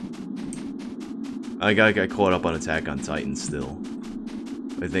 I got caught up on Attack on Titan still.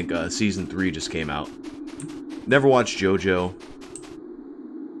 I think Season 3 just came out. Never watched JoJo.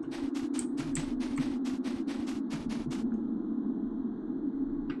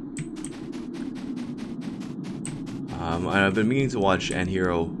 I've been meaning to watch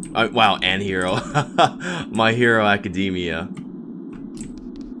Anhero. Wow, Anhero. My Hero Academia.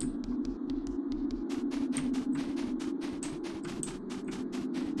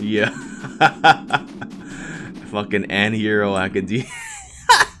 Yeah. Fucking Anhero Academia.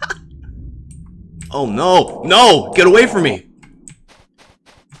 Oh no! No! Get away from me!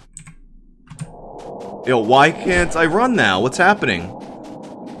 Yo, why can't I run now? What's happening?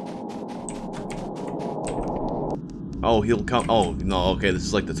 Oh, he'll come. Oh, no, okay, this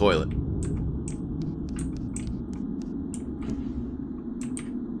is like the toilet.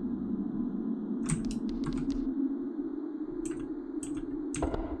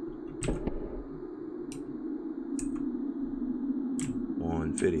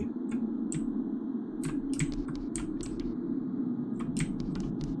 $150.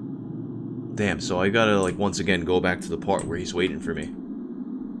 Damn, so I gotta, like, once again go back to the part where he's waiting for me.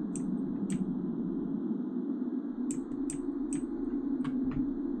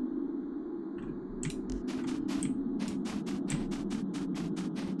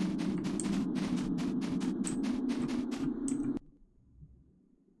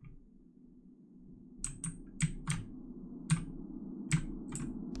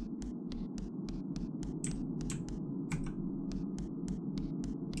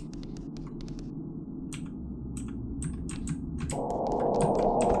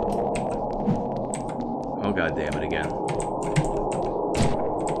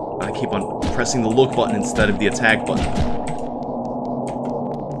 Pressing the look button instead of the attack button.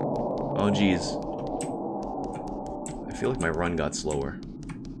 Oh jeez. I feel like my run got slower.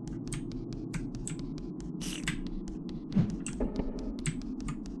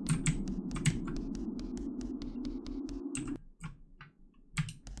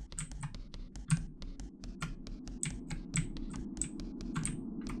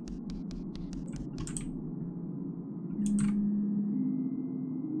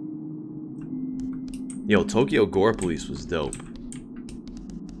 Yo, Tokyo Gore Police was dope.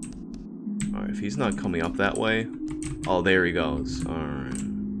 Alright, if he's not coming up that way... Oh, there he goes. Alright.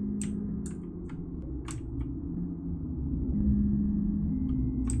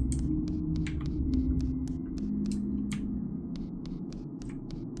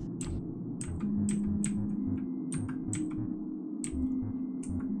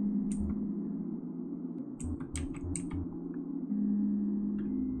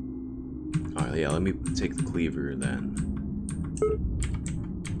 Yeah, let me take the cleaver then.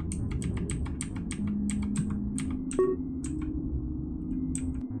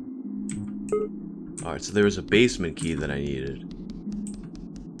 Alright, so there was a basement key that I needed.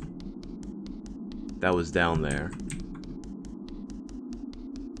 That was down there.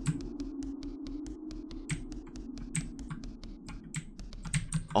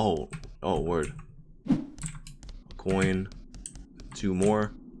 Oh, word. A coin. 2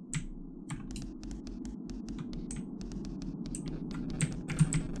 more.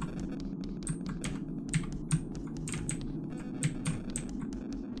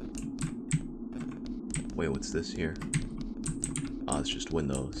 Wait, what's this here? Oh, it's just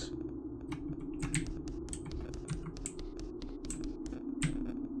windows.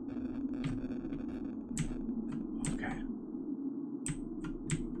 Okay.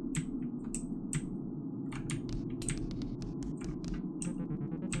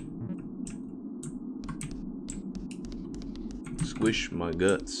 Squish my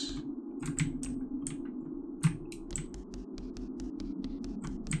guts.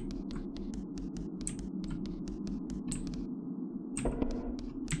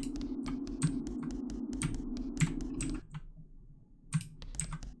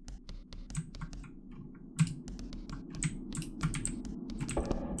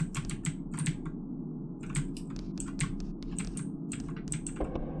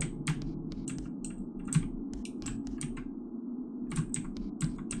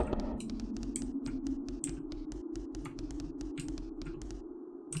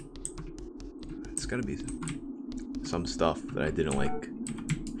 gotta be some stuff that I didn't, like,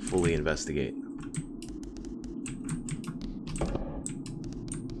 fully investigate.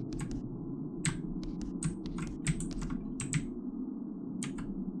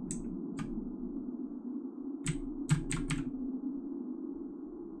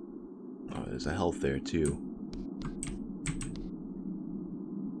 Oh, there's a health there, too.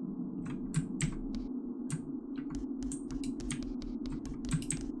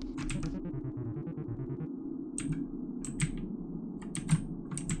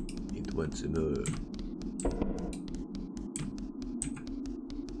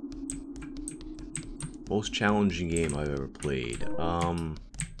 Most challenging game I've ever played.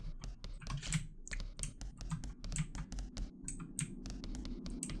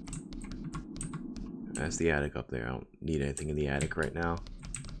 That's the attic up there. I don't need anything in the attic right now.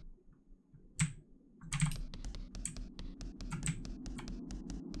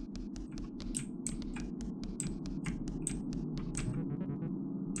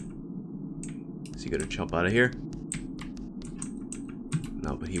 Is he gonna jump out of here?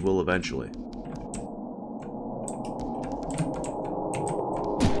 No, but he will eventually.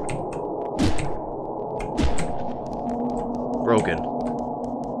 Broken.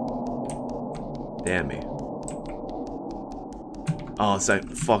 Damn me. Oh, it's that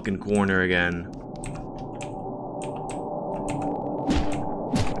fucking corner again.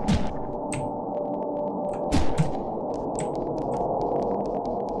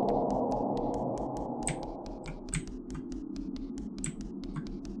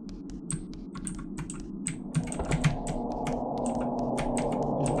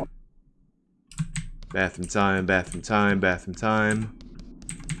 Bathroom time, bathroom time, bathroom time.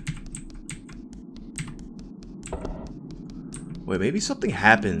 Wait, maybe something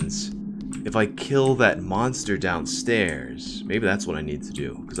happens if I kill that monster downstairs. Maybe that's what I need to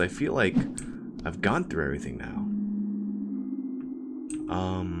do, because I feel like I've gone through everything now.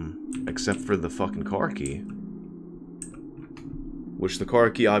 Except for the fucking car key. Which the car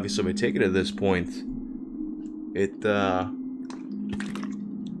key, obviously, if I take it at this point, it,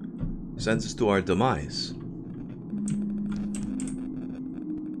 sends us to our demise.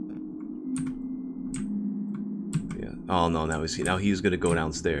 Yeah. Oh no! Now he's gonna go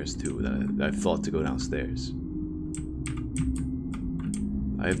downstairs too. That I've thought to go downstairs.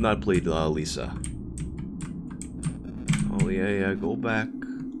 I have not played Lisa. Oh yeah, go back.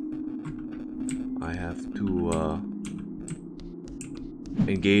 I have to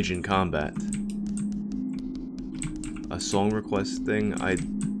engage in combat. A song request thing. I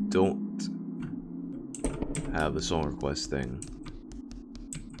don't have the song request thing.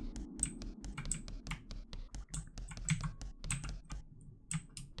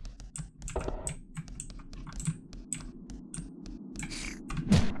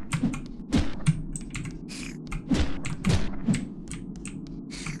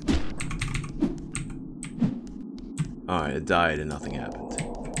 Alright, it died and nothing happened.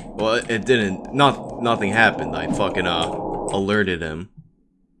 Well, it didn't. Nothing happened. I fucking alerted him.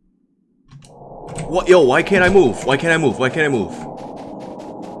 What? Yo, why can't I move? Why can't I move? Why can't I move?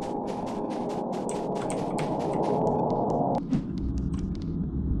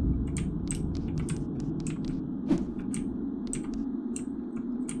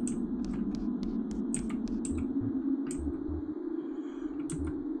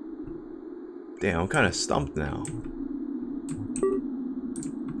 Damn, I'm kind of stumped now.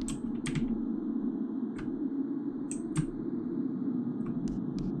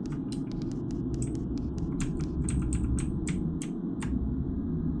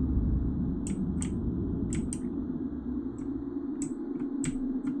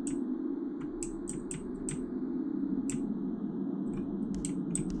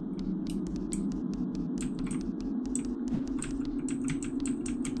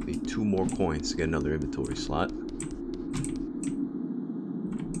 Coins to get another inventory slot.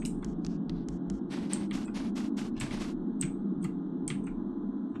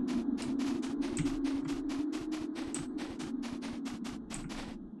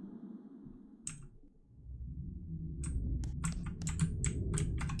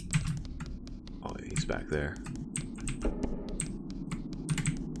 Oh, he's back there.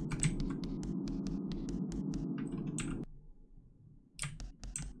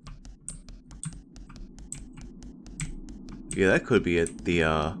 Yeah, that could be it.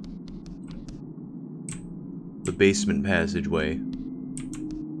 The basement passageway.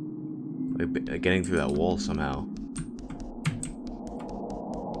 Like getting through that wall somehow.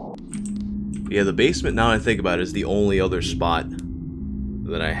 Yeah, the basement, now that I think about it, is the only other spot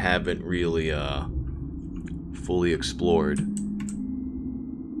that I haven't really fully explored.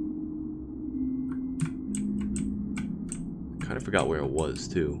 forgot where it was,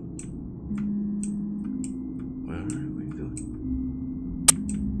 too. What are we doing?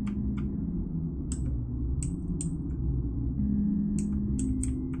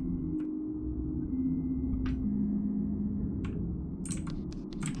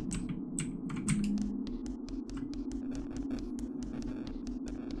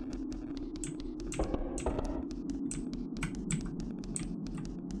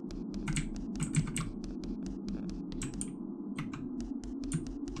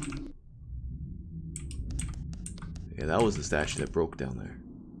 Yeah, that was the statue that broke down there.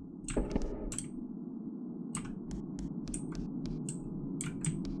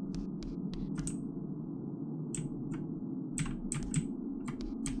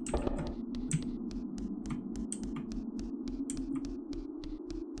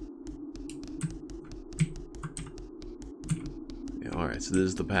 Yeah, alright, so this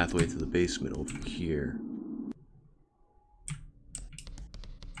is the pathway to the basement over here.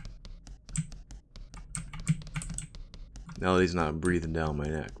 Now that he's not breathing down my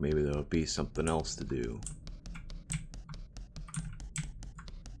neck, maybe there'll be something else to do.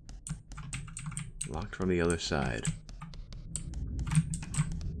 Locked from the other side.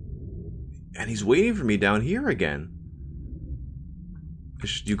 And he's waiting for me down here again.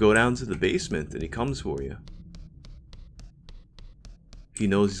 You go down to the basement and he comes for you. He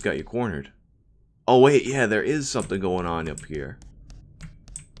knows he's got you cornered. Oh wait, yeah, there is something going on up here.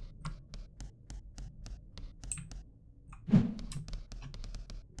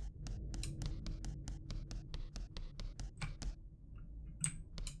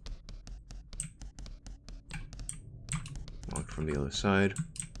 From the other side.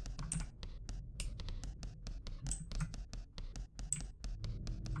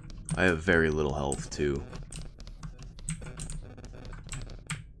 I have very little health too.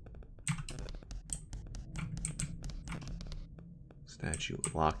 Statue.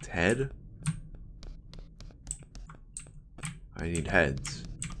 Locked head. I need heads.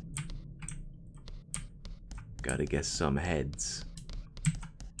 Gotta get some heads.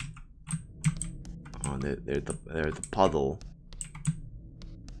 Oh, they're the puddle.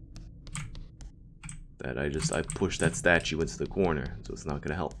 That I pushed that statue into the corner, so it's not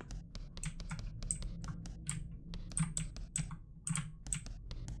gonna help.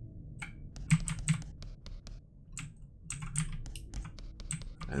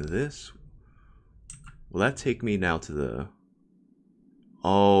 And this, will that take me now to the...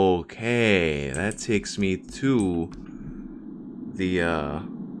 Okay, that takes me to the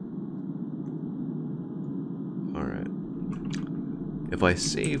alright. If I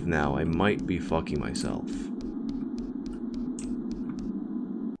save now, I might be fucking myself.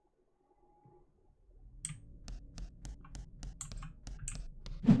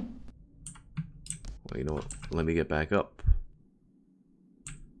 Well, you know what? Let me get back up.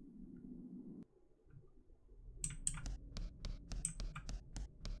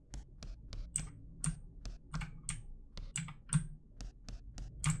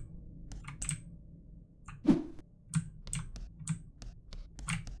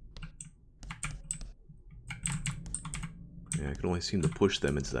 I can only seem to push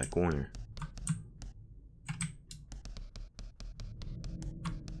them into that corner.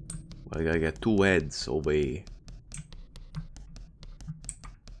 I gotta get two heads away.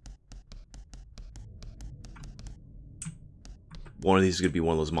 One of these is gonna be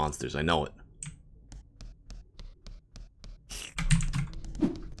one of those monsters, I know it.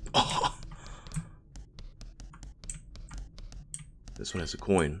 Oh. This one has a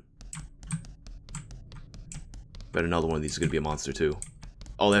coin. Bet another one of these is gonna be a monster too.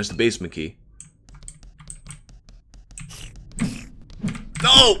 Oh, there's the basement key.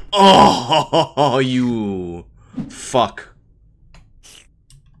 No! Oh, you fuck.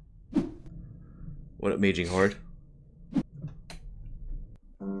 What up, Maging Horde?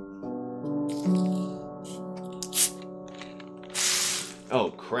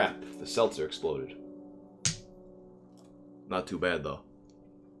 Oh crap, the seltzer exploded. Not too bad though.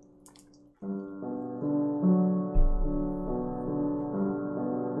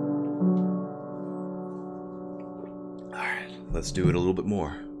 Let's do it a little bit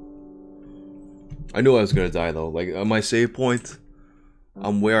more. I knew I was gonna die though. Like on my save point,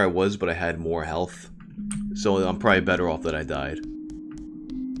 I'm where I was, but I had more health, so I'm probably better off that I died.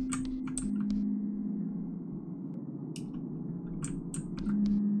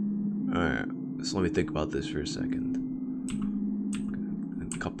 All right, so let me think about this for a second.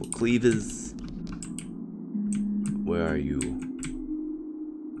 A couple cleavers. Where are you,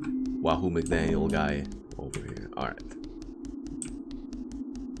 Wahoo McDaniel guy over here? All right.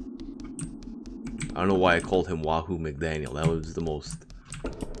 don't know why I called him Wahoo McDaniel. That was the most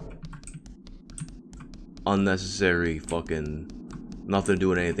unnecessary fucking nothing to do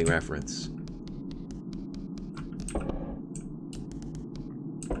with anything reference.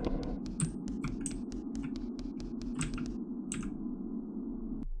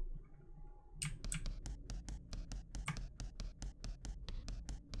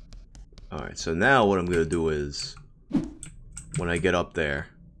 Alright, so now what I'm gonna do is when I get up there,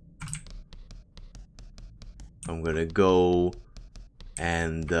 I'm gonna go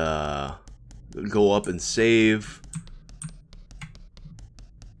and go up and save.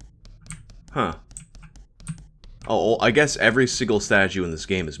 Huh. Oh, I guess every single statue in this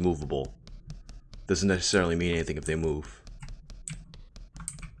game is movable. Doesn't necessarily mean anything if they move.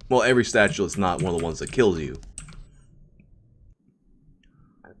 Well, every statue is not one of the ones that kills you.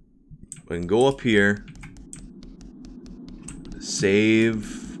 I can go up here,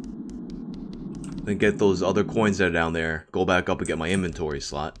 save, then get those other coins that are down there, go back up and get my inventory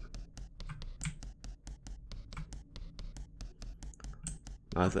slot.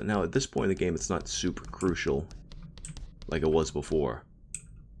 Now at this point in the game, it's not super crucial like it was before.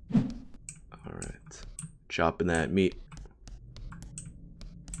 Alright, chopping that meat.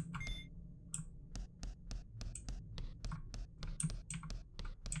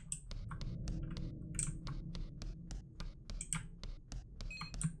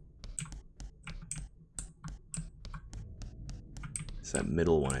 It's that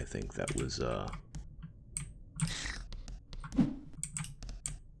middle one, I think, that was, Let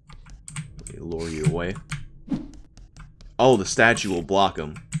me lure you away. Oh, the statue will block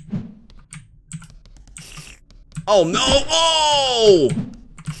him. Oh, no! Oh!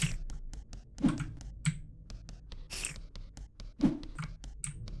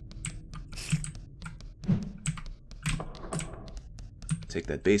 Take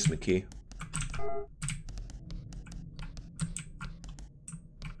that basement key.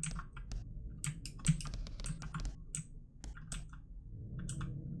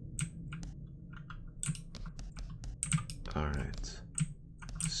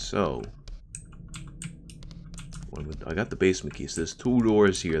 So, I got the basement key, so there's 2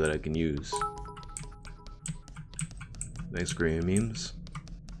 doors here that I can use. Thanks, Graham Memes.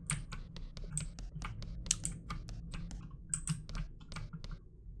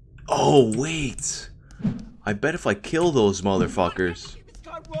 Oh, wait! I bet if I kill those motherfuckers...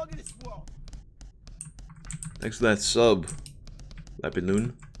 Thanks for that sub,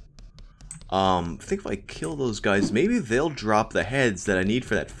 Lepinoon. I think if I kill those guys, maybe they'll drop the heads that I need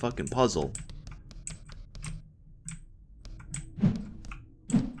for that fucking puzzle.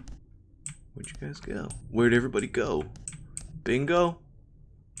 Where'd you guys go? Where'd everybody go? Bingo?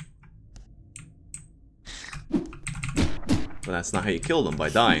 Well, that's not how you kill them, by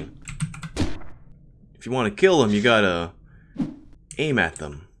dying. If you want to kill them, you gotta aim at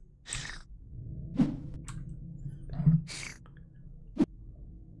them.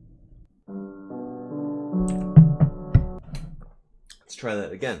 Try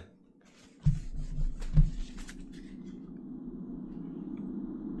that again.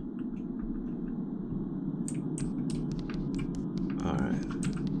 Alright.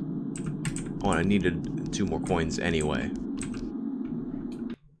 Oh, and I needed 2 more coins anyway.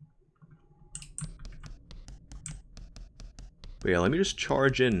 But yeah, let me just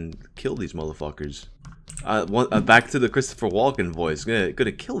charge in and kill these motherfuckers. Back to the Christopher Walken voice.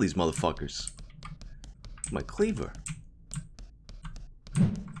 Gonna kill these motherfuckers. My cleaver.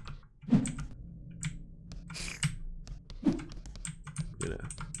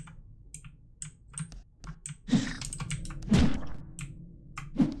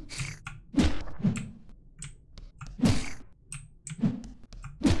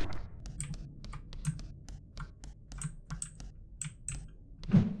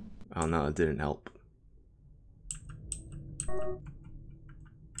 Oh no, it didn't help.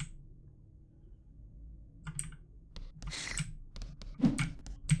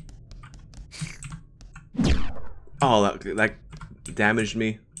 Oh, that damaged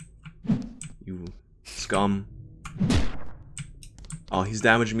me. You scum. Oh, he's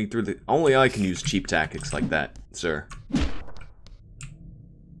damaging me through the... Only I can use cheap tactics like that, sir.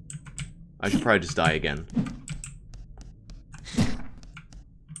 I should probably just die again.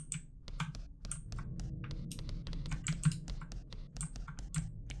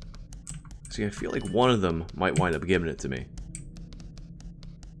 See, I feel like one of them might wind up giving it to me.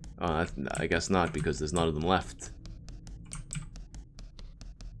 I guess not, because there's none of them left.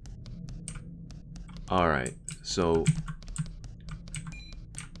 Alright, so...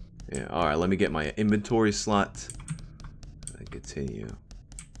 Yeah, alright, let me get my inventory slot. And continue.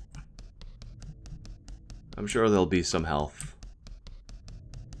 I'm sure there'll be some health.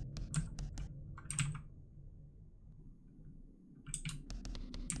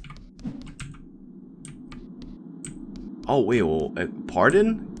 Oh, wait, well,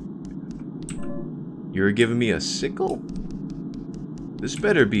 pardon? You're giving me a sickle? This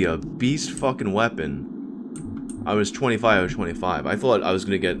better be a beast fucking weapon. I was 25 out of 25. I thought I was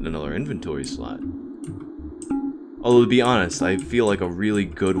gonna get another inventory slot. Although, to be honest, I feel like a really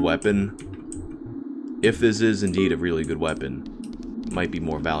good weapon, if this is indeed a really good weapon, might be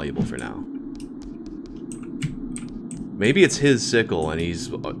more valuable for now. Maybe it's his sickle and he's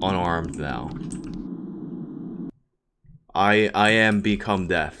unarmed now. I am become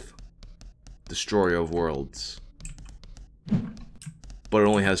death. Destroyer of worlds. But it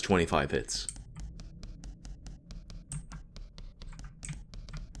only has 25 hits.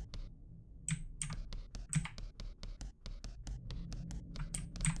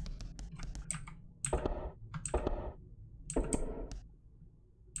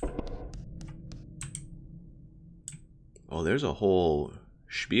 Oh, there's a whole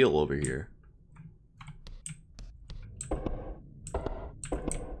spiel over here.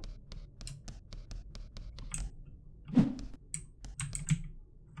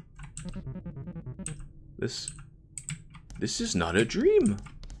 This is not a dream.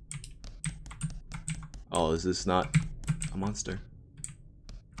 Oh, is this not a monster?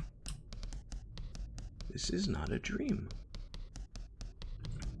 This is not a dream.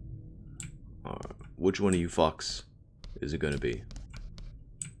 Which one of you fucks is it gonna be?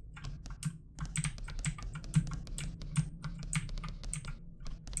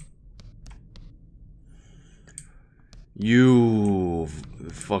 You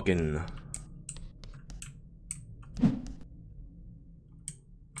fucking...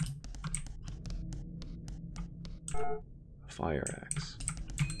 Fire axe.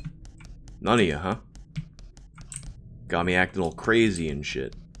 None of you, huh? Got me acting all crazy and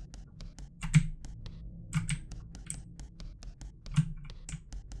shit.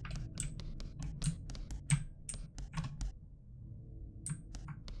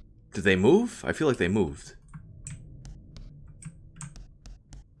 Did they move? I feel like they moved.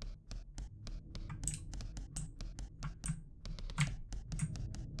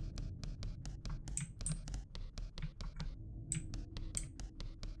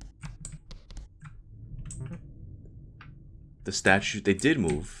 The statue, they did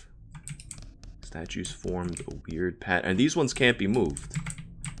move. Statues formed a weird pattern. And these ones can't be moved.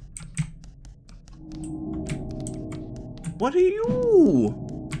 What are you?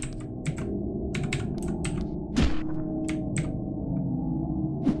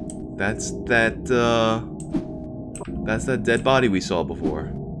 That's that dead body we saw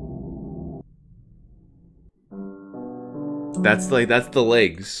before. That's the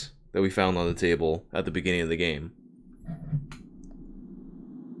legs that we found on the table at the beginning of the game.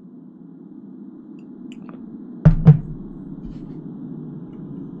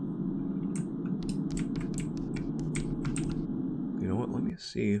 You know what? Let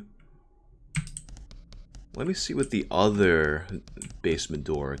me see what the other basement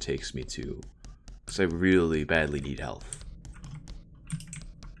door takes me to, because I really badly need health.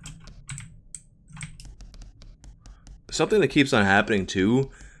 Something that keeps on happening too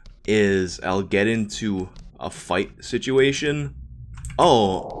is I'll get into a fight situation.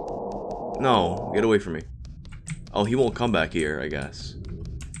 Oh, no, get away from me. Oh, he won't come back here, I guess.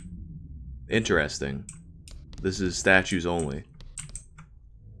 Interesting. This is statues only.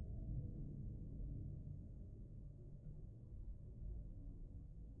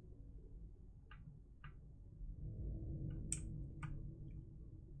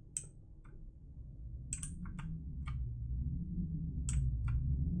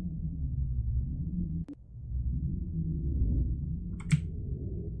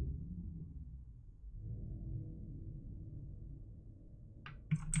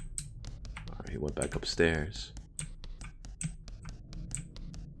 He went back upstairs.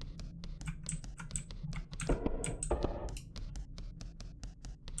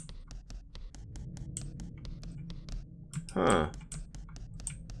 Huh.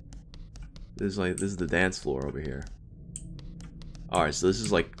 This is the dance floor over here. Alright, so this is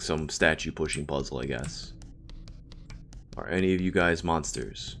like some statue pushing puzzle, I guess. Are any of you guys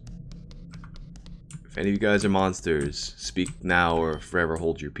monsters? If any of you guys are monsters, speak now or forever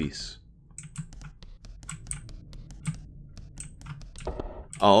hold your peace.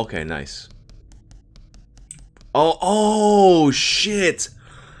 Oh, okay, nice. Oh, shit!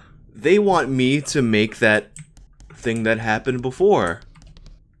 They want me to make that thing that happened before.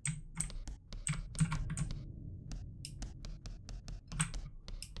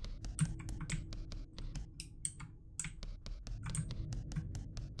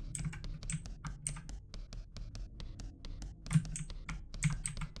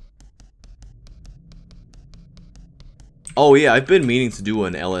 Oh yeah, I've been meaning to do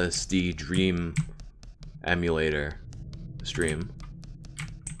an LSD Dream emulator stream.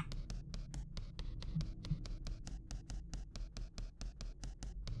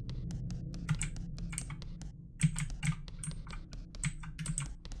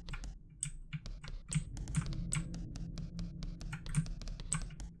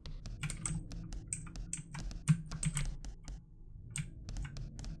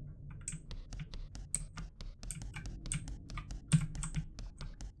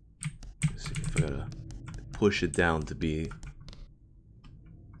 Push it down to be...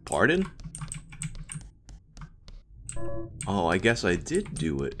 Pardon? Oh, I guess I did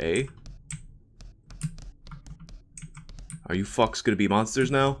do it, eh? Are you fucks gonna be monsters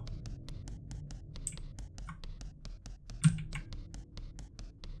now?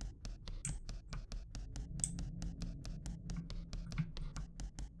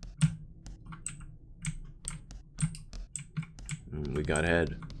 We got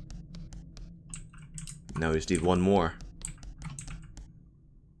head. Now we just need one more.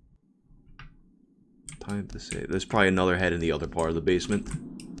 Time to save. There's probably another head in the other part of the basement.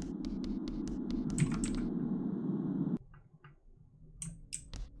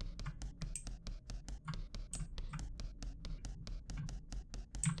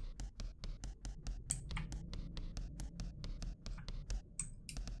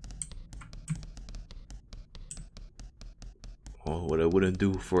 Oh, what I wouldn't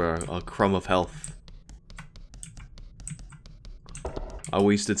do for a crumb of health. I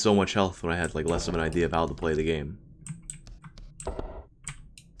wasted so much health when I had like less of an idea of how to play the game.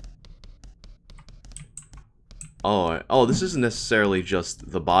 Oh, this isn't necessarily just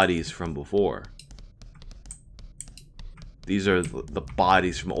the bodies from before. These are the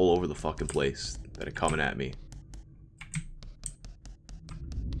bodies from all over the fucking place that are coming at me.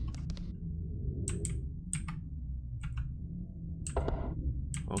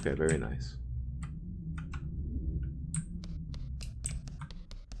 Okay, very nice.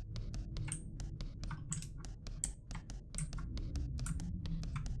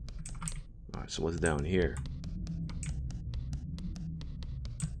 So what's down here?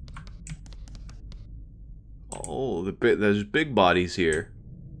 Oh, there's big bodies here.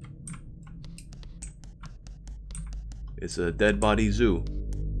 It's a dead body zoo.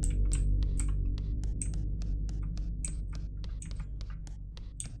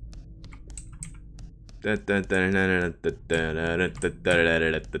 Oh,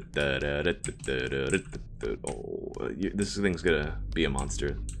 this thing's gonna be a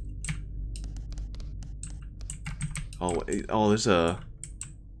monster. Oh, there's a...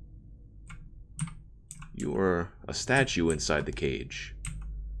 You're a statue inside the cage.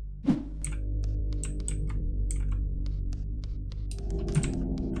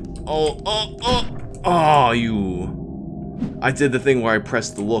 Oh, you... I did the thing where I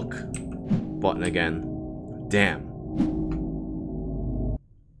pressed the look button again. Damn.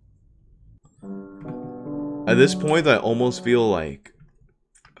 At this point, I almost feel like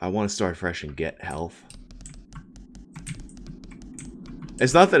I want to start fresh and get health.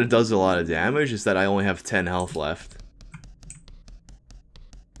 It's not that it does a lot of damage, it's that I only have 10 health left.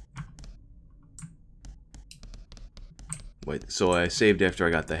 Wait, so I saved after I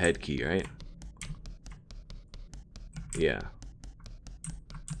got the head key, right? Yeah.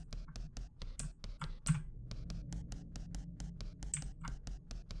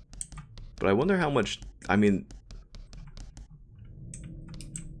 But I wonder how much... I mean...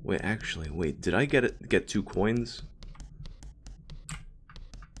 Wait, actually, wait. Did I get 2 coins?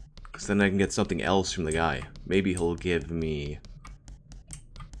 Because then I can get something else from the guy. Maybe he'll give me...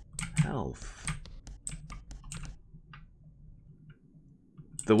 health.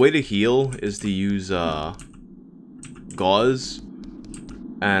 The way to heal is to use, gauze.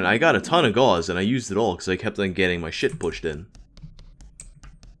 And I got a ton of gauze, and I used it all because I kept on getting my shit pushed in.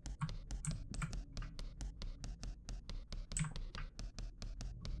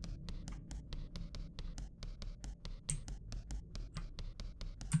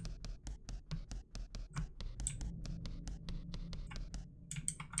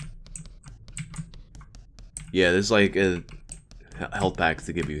 Yeah, there's like a health pack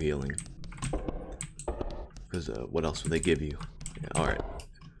to give you healing. Because what else would they give you? Yeah, alright.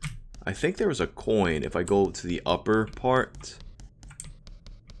 I think there was a coin. If I go to the upper part...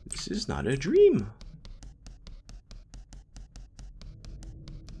 This is not a dream.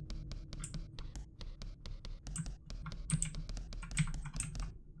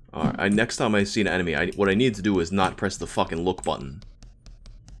 Alright, next time I see an enemy, what I need to do is not press the fucking look button.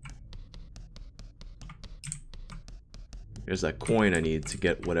 There's that coin I need to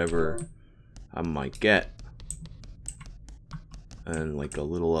get whatever I might get. And like a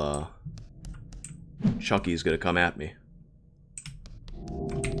little Chucky's gonna come at me.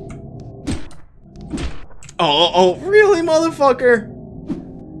 Oh, really, motherfucker?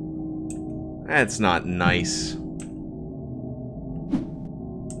 That's not nice.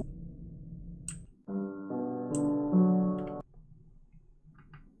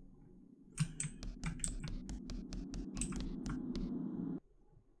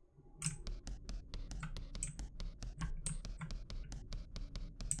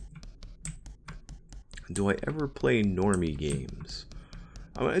 Do I ever play normie games?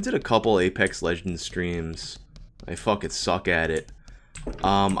 I mean, I did a couple Apex Legends streams. I fucking suck at it.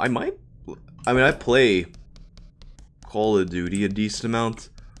 I play Call of Duty a decent amount.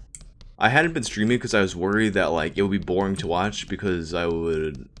 I hadn't been streaming because I was worried that like it would be boring to watch because I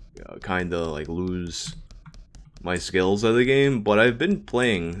would kind of like lose my skills of the game. But I've been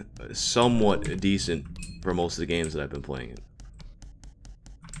playing somewhat decent for most of the games that I've been playing.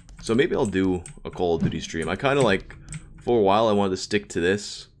 So maybe I'll do a Call of Duty stream. I kind of like, for a while I wanted to stick to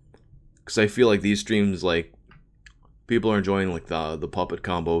this. Because I feel like these streams, like, people are enjoying like the puppet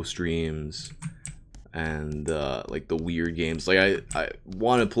combo streams. And like the weird games. Like I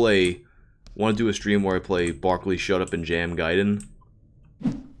want to do a stream where I play Barkley Shut Up and Jam Gaiden.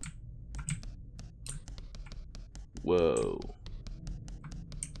 Whoa.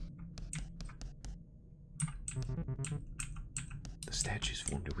 The statues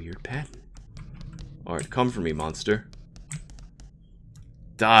formed a weird pattern. Alright, come for me, monster.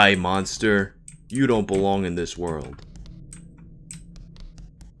 Die, monster. You don't belong in this world.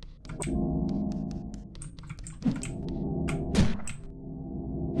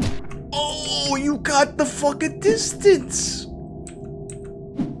 Oh, you got the fucking distance!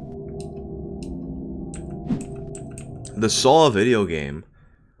 The Saw video game.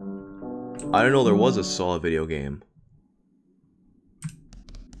 I didn't know there was a Saw video game.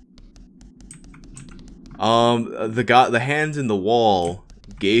 The hands in the wall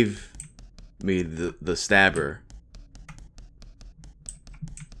gave me the stabber.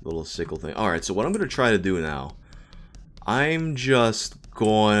 Little sickle thing. Alright, so what I'm gonna try to do now, I'm just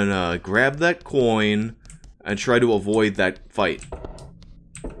gonna grab that coin and try to avoid that fight.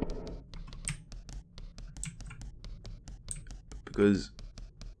 Because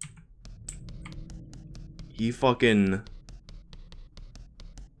he fucking...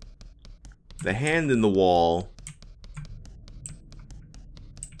 The hand in the wall.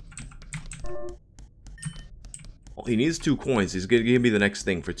 Oh, he needs 2 coins. He's gonna give me the next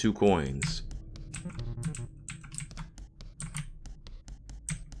thing for 2 coins.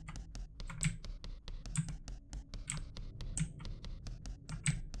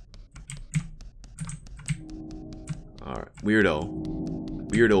 Alright, weirdo.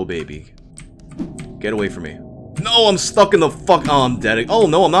 Weirdo baby. Get away from me. No, I'm stuck in the fuck. Oh, I'm dead. Oh,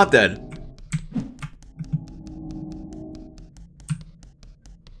 no, I'm not dead.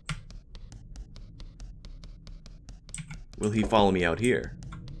 Will he follow me out here?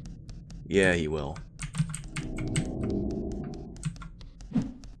 Yeah, he will.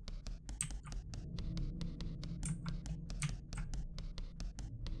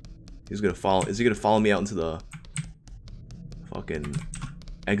 He's gonna follow. Is he gonna follow me out into the fucking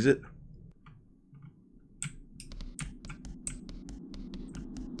exit?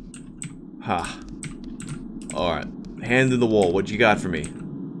 Ha. Alright. Hand in the wall. What you got for me?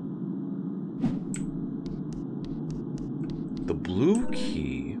 The blue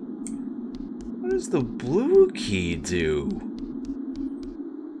key? What does the blue key do?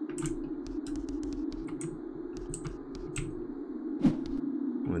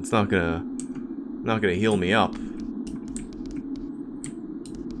 Well, it's not gonna heal me up.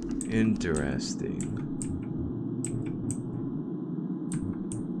 Interesting.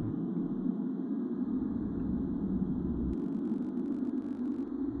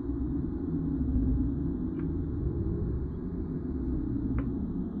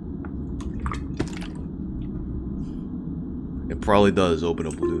 Probably does open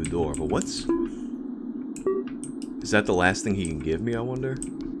up a new door, but what's... Is that the last thing he can give me, I wonder?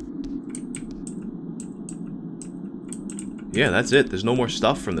 Yeah, that's it. There's no more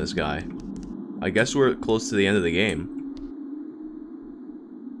stuff from this guy. I guess we're close to the end of the game.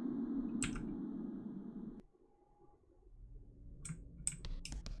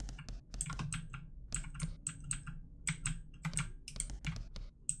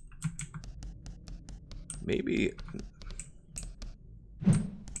 Maybe...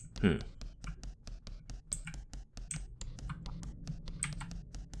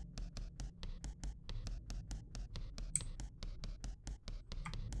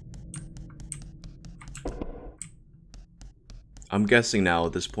 I'm guessing now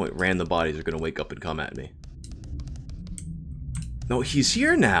at this point random bodies are gonna wake up and come at me. No, he's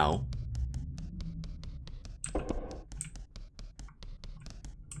here now.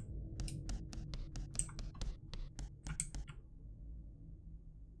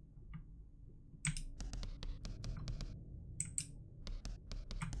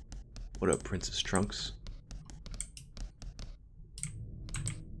 What up, Princess Trunks?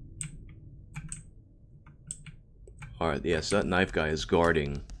 Alright, yes, that knife guy is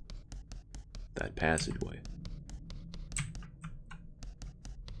guarding that passageway.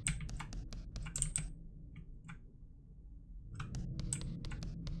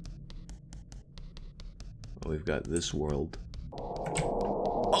 Oh, we've got this world.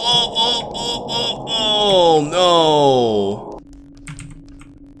 Oh, no!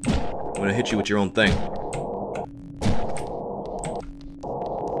 I'm gonna hit you with your own thing.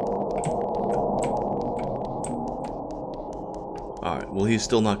 Alright, will he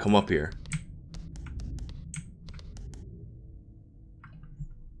still not come up here?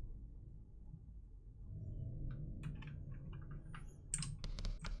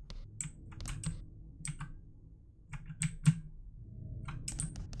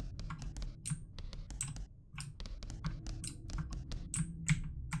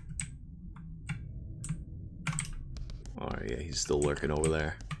 Alright, yeah, he's still lurking over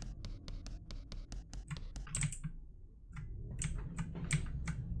there.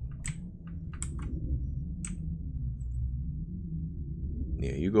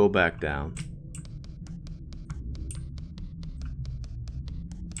 Yeah, you go back down.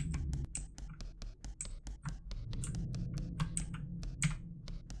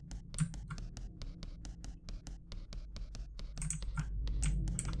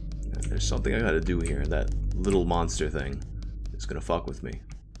 There's something I gotta do here. That little monster thing is gonna fuck with me.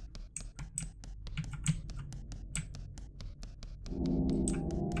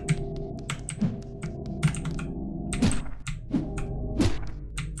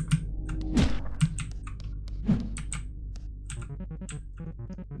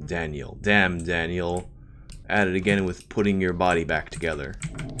 Daniel. Damn, Daniel. At it again with putting your body back together.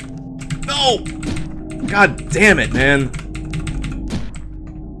 No! God damn it, man.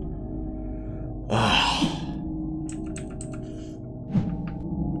 Oh.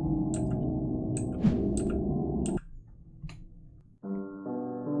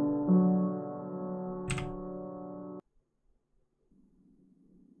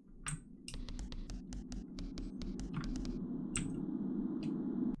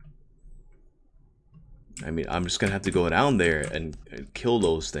 I mean, I'm just gonna have to go down there and kill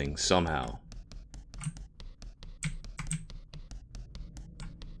those things somehow.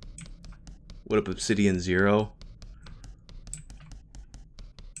 What up, Obsidian Zero?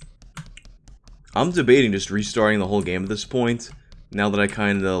 I'm debating just restarting the whole game at this point, now that I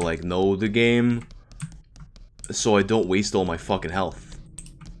kinda, like, know the game, so I don't waste all my fucking health.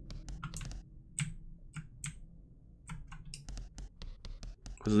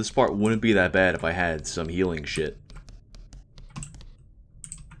 Because this part wouldn't be that bad if I had some healing shit.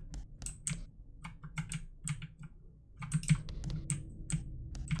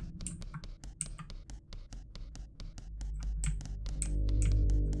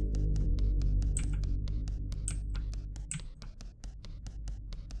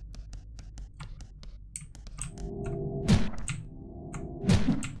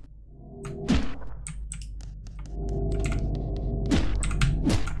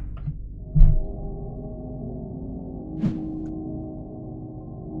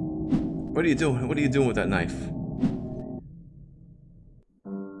 What are you doing? What are you doing with that knife?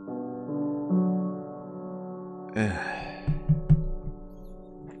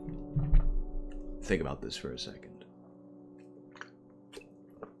 Think about this for a second.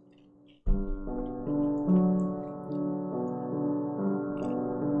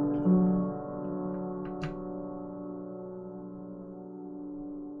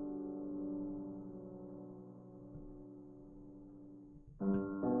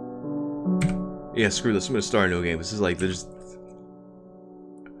 Yeah, screw this. I'm gonna start a new game. This is like, there's...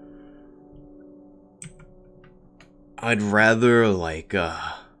 I'd rather, like,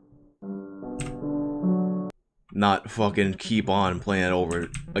 not fucking keep on playing it over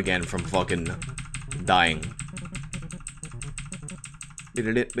again from fucking dying.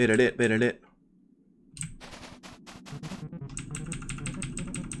 Bit.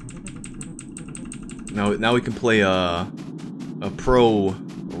 Now we can play a pro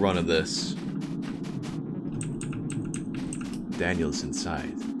run of this. Daniel's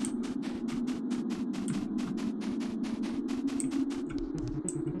inside.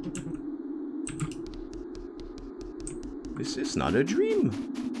 This is not a dream.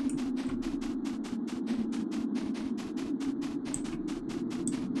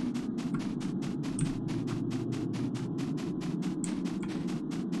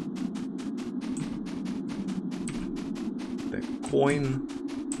 That coin.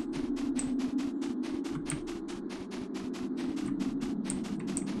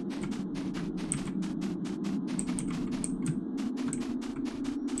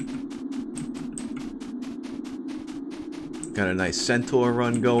 Got a nice centaur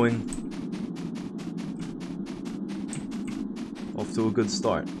run going. Off to a good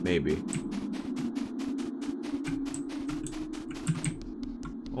start, maybe.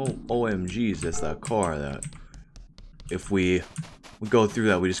 Oh, OMGs, that's that car that if we go through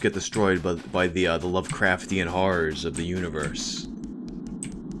that, we just get destroyed by the Lovecraftian horrors of the universe.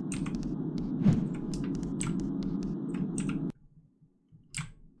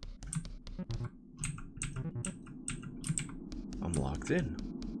 In.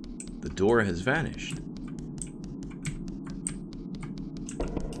 The door has vanished.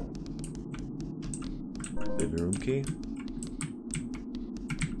 Living room key.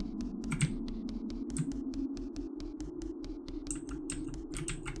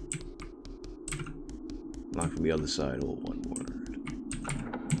 Lock from the other side. Oh, one word.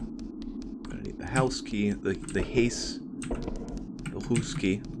 Gonna need the house key. The house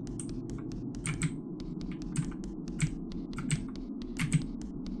key.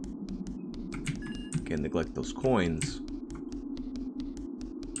 Can't neglect those coins.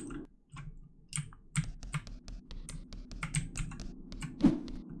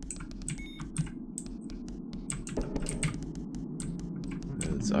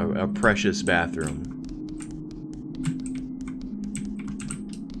 It's our precious bathroom.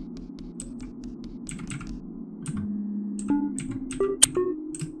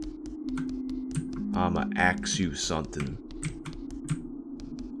 I'ma ask you something.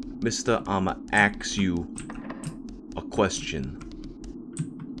 Mister, I'ma ask you a question.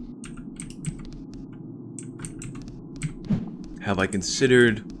 Have I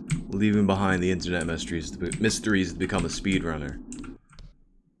considered leaving behind the internet mysteries to become a speedrunner?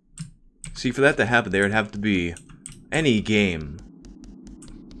 See, for that to happen, there would have to be any game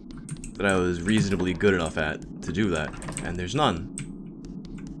that I was reasonably good enough at to do that, and there's none.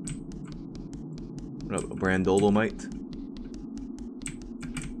 What up, Brandolomite?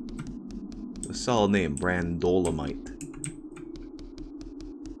 A solid name, Brandolomite.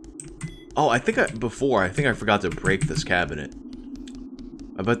 Oh, I think I forgot to break this cabinet.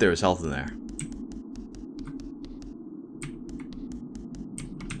 I bet there was health in there.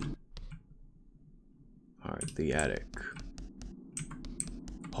 Alright, the attic.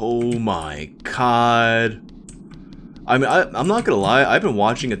 Oh my god. I mean, I'm not gonna lie, I've been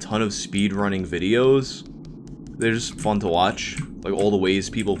watching a ton of speedrunning videos. They're just fun to watch. Like, all the ways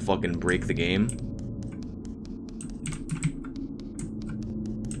people fucking break the game.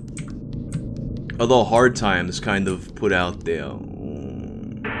 Although Hard Times kind of put out there.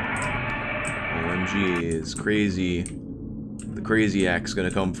 OMG, it's crazy. The crazy act's gonna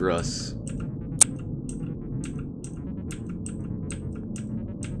come for us.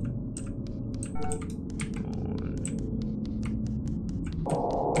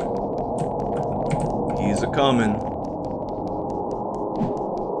 He's a-coming.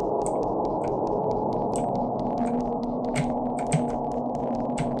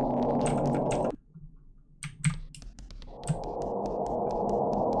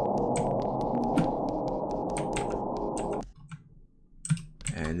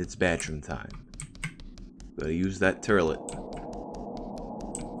 It's bathroom time. Gotta use that turlet.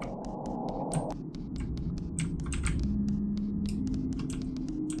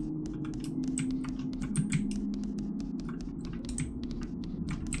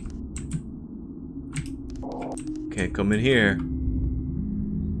 Can't come in here.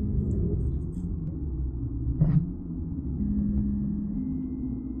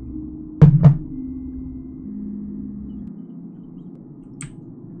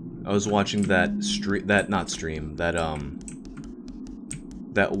 I was watching that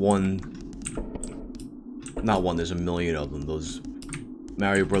there's a million of them, those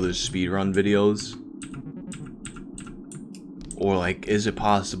Mario Brothers speedrun videos. Or like, is it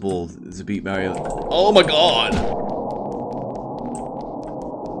possible to beat Mario? Oh my god!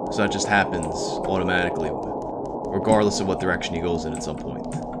 So that just happens automatically, regardless of what direction he goes in at some point.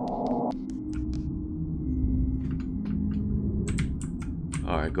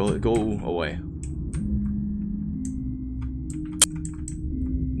 Alright, go away.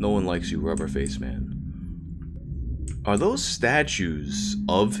 No one likes you, rubber face man. Are those statues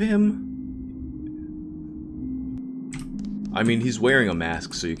of him? I mean, he's wearing a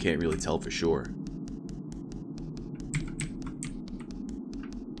mask, so you can't really tell for sure.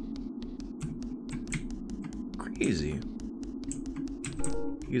 Crazy.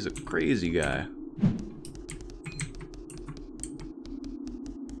 He's a crazy guy.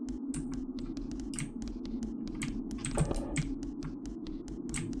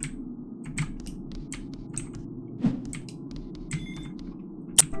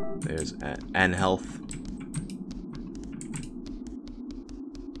 There's and health.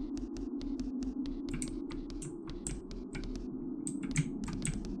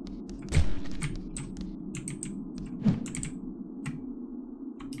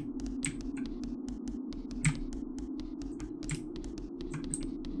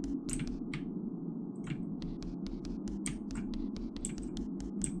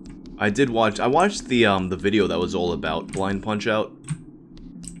 I watched the video that was all about Blind Punch-Out.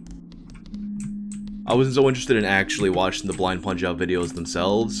 I wasn't so interested in actually watching the Blind Punch-Out videos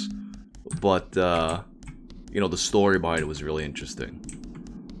themselves, but, you know, the story behind it was really interesting.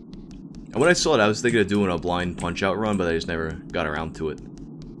 And when I saw it, I was thinking of doing a Blind Punch-Out run, but I just never got around to it.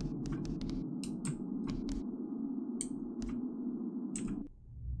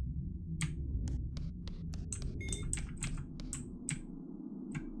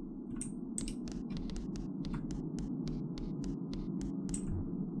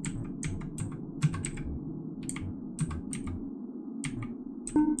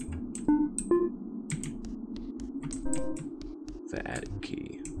 The attic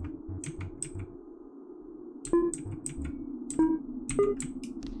key.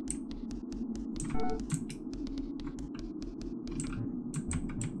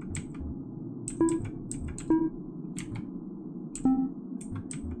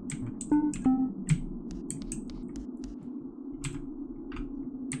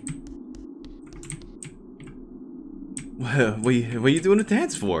 What are you doing a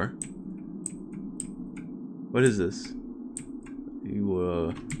dance for? What is this?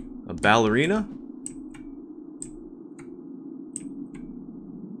 You, a ballerina?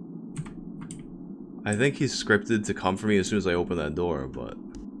 I think he's scripted to come for me as soon as I open that door, but...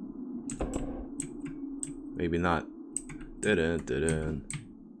 maybe not. Didn't.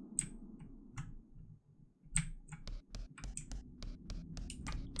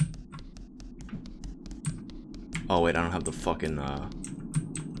 Oh wait, I don't have the fucking,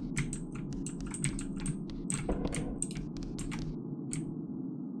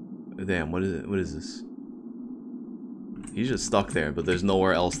 Damn, what is it? What is this? He's just stuck there, but there's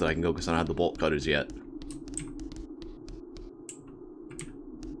nowhere else that I can go because I don't have the bolt cutters yet.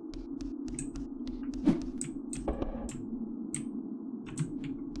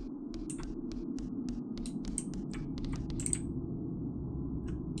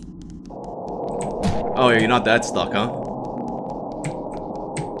 Oh, yeah, you're not that stuck, huh?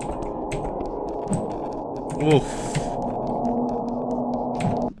 Oof.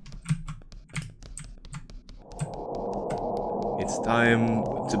 It's time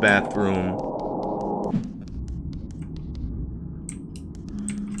to bathroom.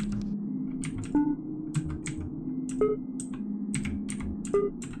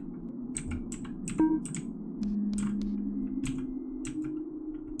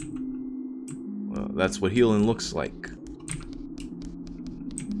 Well, that's what healing looks like.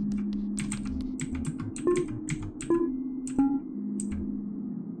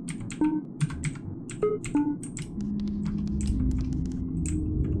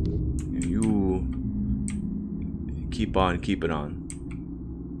 Keep it on.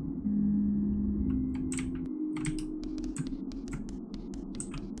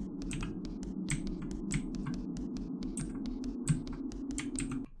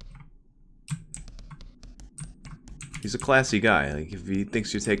 He's a classy guy. Like, if he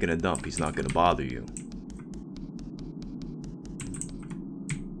thinks you're taking a dump, he's not gonna bother you.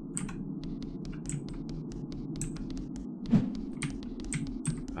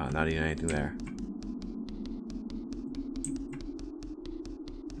 Oh, not even anything there.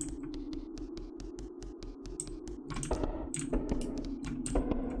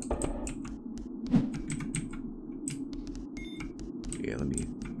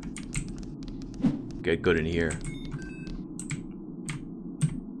 Get good in here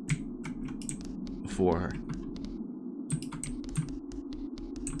before her.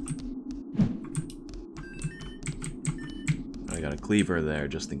 I got a cleaver there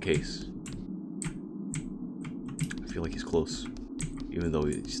just in case. I feel like he's close, even though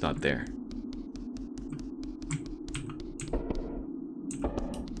he's not there.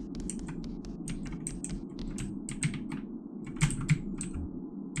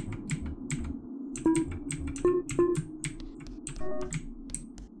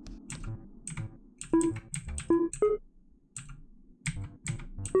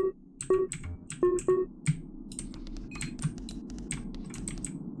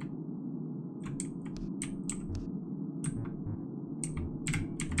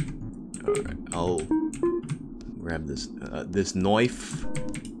 Alright, I'll grab this this knife.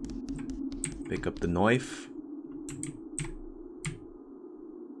 Pick up the knife.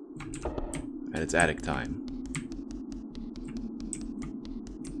 And it's attic time.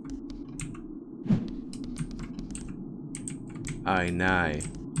 Aye, nay.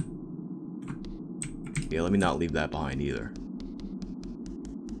 Yeah, let me not leave that behind either.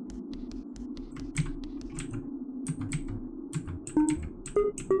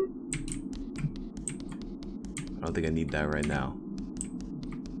 I don't think I need that right now.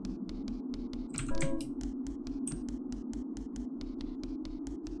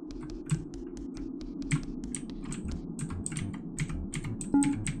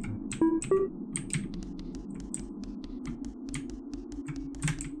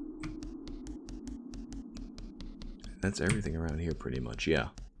 That's everything around here pretty much, yeah.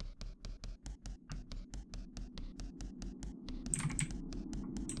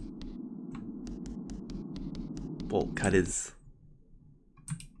 Bolt cutters.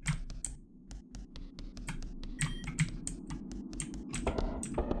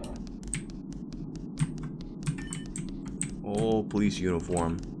 Oh, police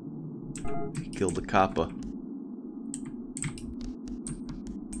uniform. He killed the copper.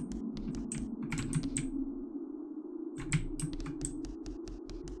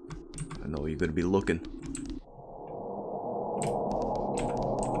 I know you're gonna be looking.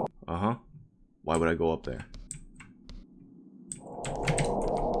 Uh-huh. Why would I go up there?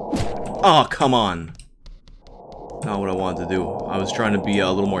 Oh, come on. Not what I wanted to do. I was trying to be a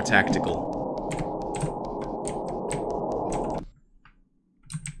little more tactical.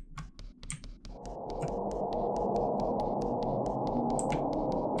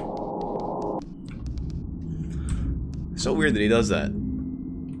 So weird that he does that.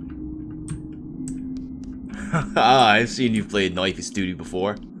 Ah, I've seen you play Knifey Studio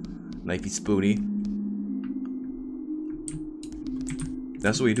before. Knifey Spoony.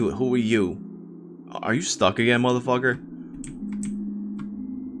 That's the way you do it. Who are you? Are you stuck again, motherfucker?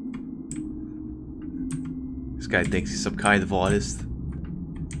 This guy thinks he's some kind of artist.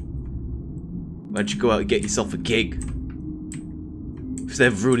 Why don't you go out and get yourself a gig? Instead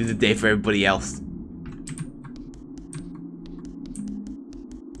of ruining the day for everybody else.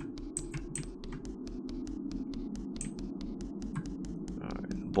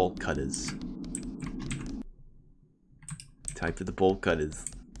 Alright, bolt cutters. Time for the bolt cutters,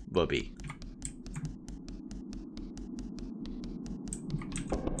 Bubby.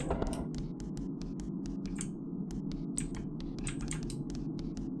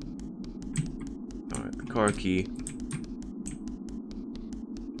 Alright, the car key.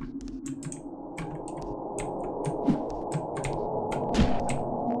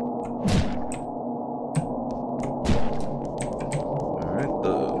 Alright,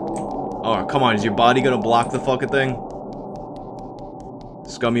 oh, come on, is your body gonna block the fucking thing?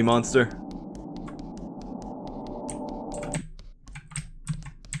 Scummy monster.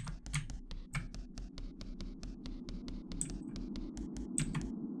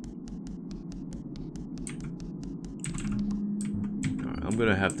 Alright, I'm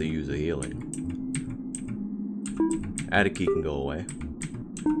gonna have to use a healing. Attic key can go away.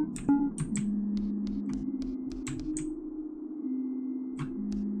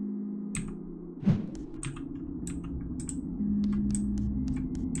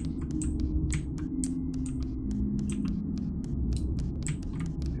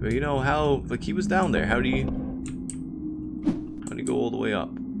 But you know how, like, he was down there. How do you go all the way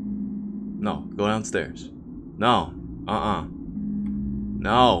up? No, go downstairs. No.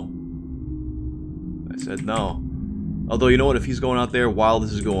 No. I said no. Although, you know what? If he's going out there while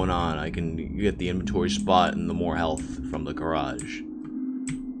this is going on, I can get the inventory spot and the more health from the garage.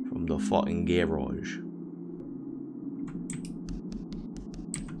 From the fucking garage.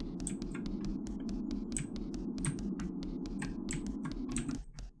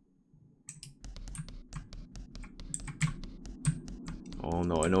 Oh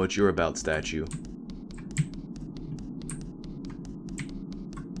no, I know what you're about, statue.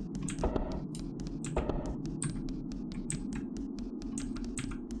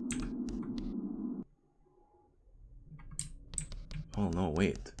 Oh no,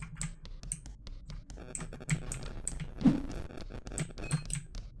 wait.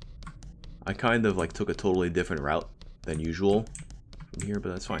 I kind of like took a totally different route than usual from here, but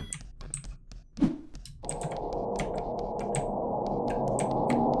that's fine.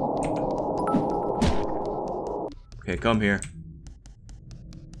 Okay, come here.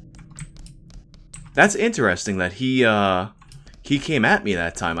 That's interesting that he came at me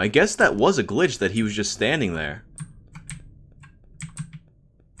that time. I guess that was a glitch that he was just standing there.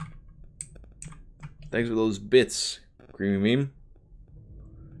 Thanks for those bits, Creamy Meme.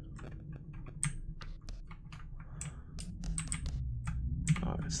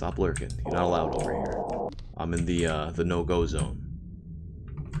 Alright, stop lurking. You're not allowed over here. I'm in the no-go zone.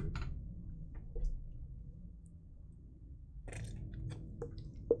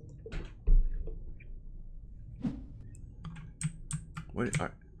 Wait,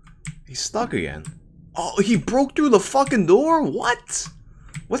 alright. He's stuck again. Oh, he broke through the fucking door? What?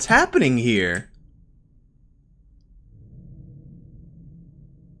 What's happening here?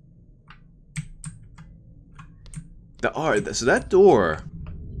 So that door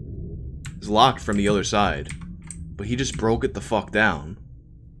is locked from the other side, but he just broke it the fuck down.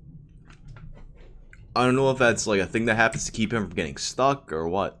 I don't know if that's like a thing that happens to keep him from getting stuck or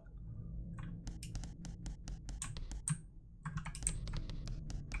what.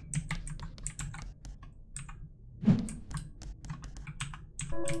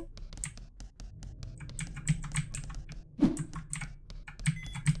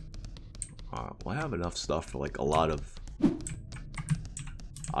 Well, I have enough stuff for like a lot of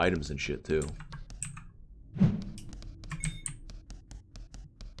items and shit too.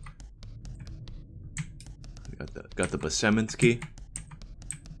 Got the Besements key.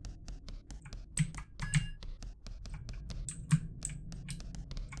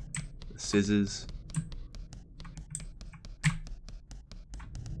 The scissors.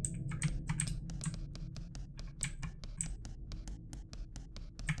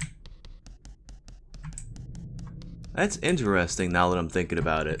 That's interesting now that I'm thinking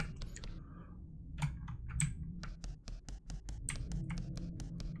about it.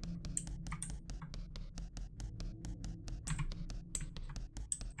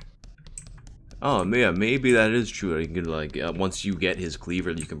 Oh, yeah, maybe that is true. You can, like, once you get his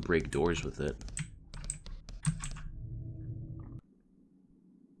cleaver, you can break doors with it.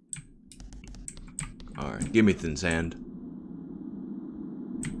 Alright, give me thin sand.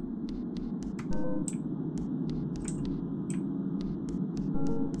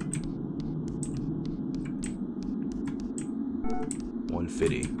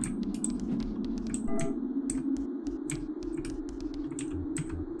 $150.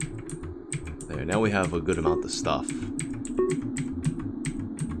 There, now we have a good amount of stuff.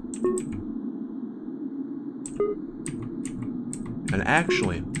 And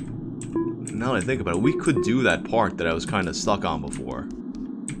actually, now that I think about it, we could do that part that I was kind of stuck on before.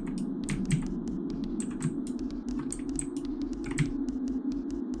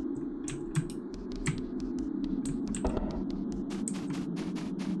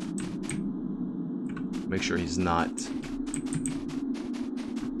 Make sure he's not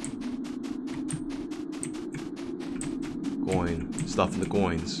stuff in the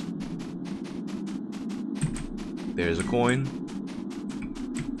coins. There's a coin.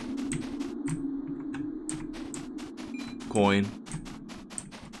 Coin.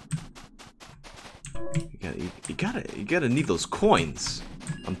 You gotta need those coins.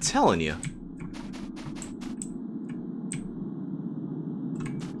 I'm telling you.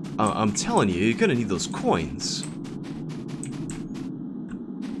 I'm telling you, you're gonna need those coins.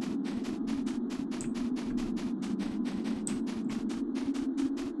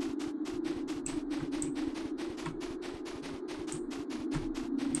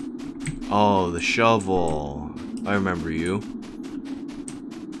 Oh, the shovel. I remember you.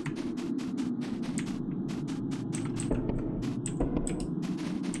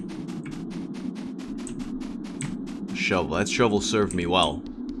 Shovel. That shovel served me well.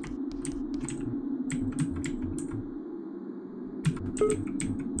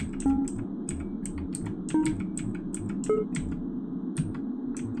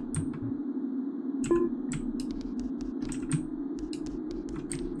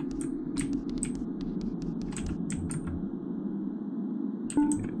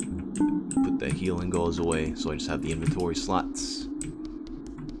 Goes away, so I just have the inventory slots.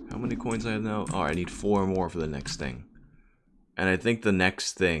 How many coins I have now? Oh, I need 4 more for the next thing. And I think the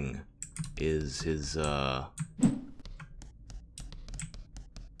next thing is his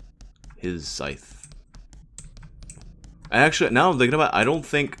scythe. Actually, now I'm thinking about it, I don't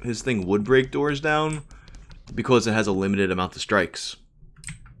think his thing would break doors down because it has a limited amount of strikes.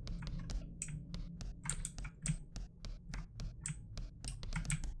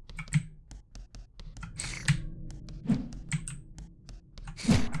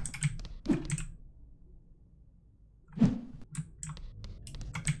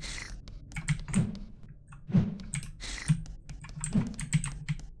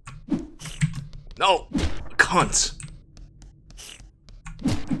 No! Cunts!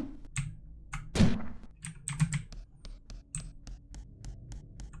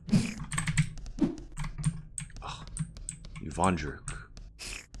 Vondruk.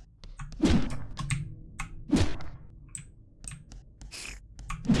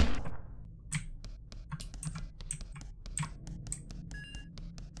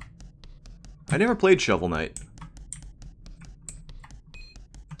 I never played Shovel Knight.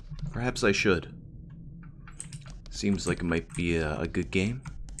 Perhaps I should. Seems like it might be a good game.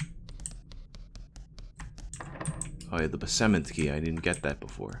 Oh yeah, the Besemment key. I didn't get that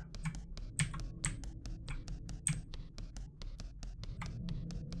before.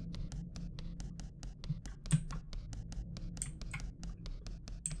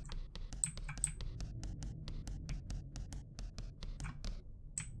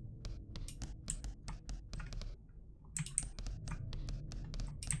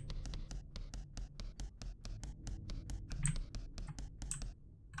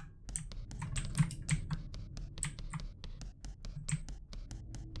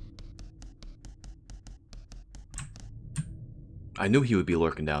 I knew he would be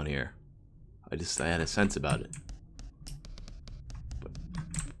lurking down here. I had a sense about it.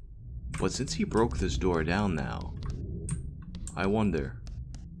 But since he broke this door down now, I wonder.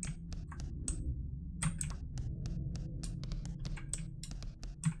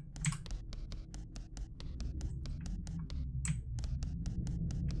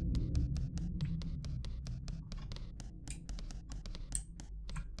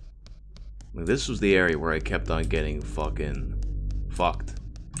 Like, this was the area where I kept on getting fucking fucked.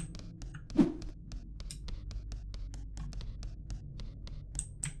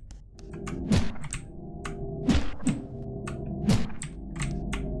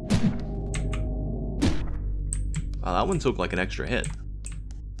 Wow, that one took like an extra hit.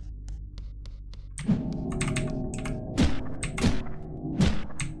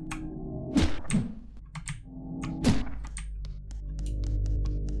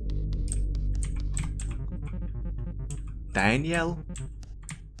 Danielle?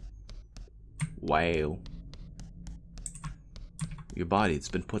 Wow. Your body, it's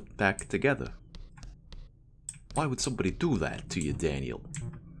been put back together. Why would somebody do that to you, Daniel?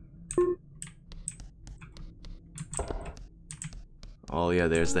 Oh yeah,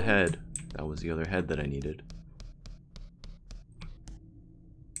 there's the head. That was the other head that I needed.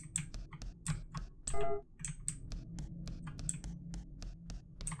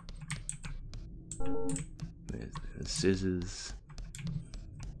 There's the scissors.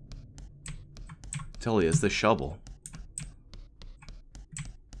 Tell you, it's the shovel.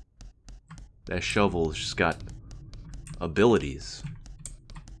 That shovel's just got abilities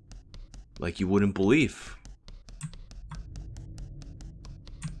like you wouldn't believe.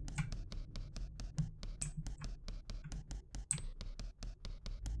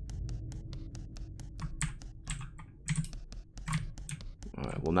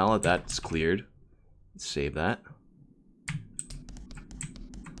 Alright, well now that that's cleared, let's save that.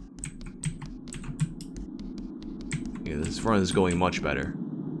 Yeah, this run is going much better.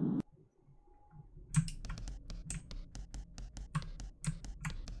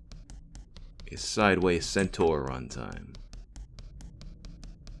 A sideways centaur runtime.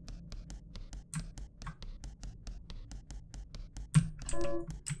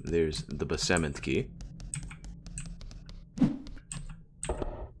 There's the Besemment key.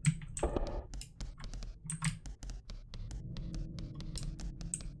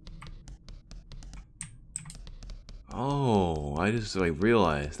 Oh, I just like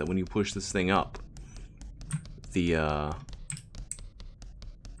realized that when you push this thing up, the oh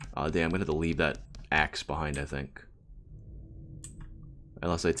damn, I'm gonna have to leave that axe behind, I think.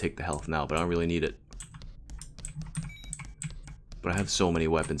 Unless I take the health now, but I don't really need it. But I have so many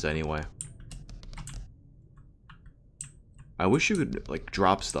weapons anyway. I wish you could like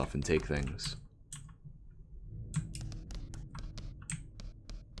drop stuff and take things.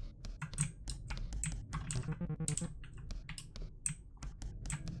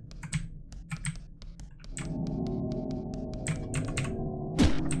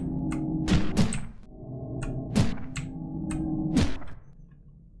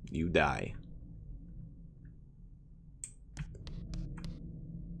 You die.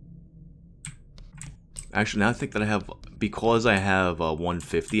 Actually, now I think that I have, because I have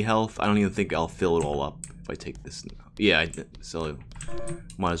 150 health, I don't even think I'll fill it all up if I take this. Yeah, so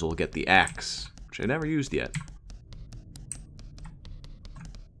might as well get the axe, which I never used yet.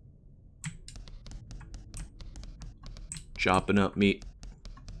 Chopping up meat.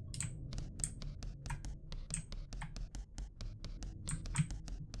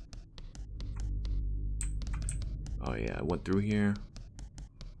 Oh yeah, I went through here.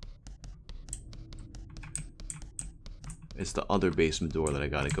 It's the other basement door that I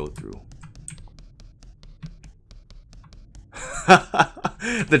gotta go through.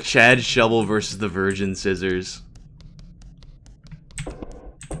 The Chad shovel versus the Virgin scissors.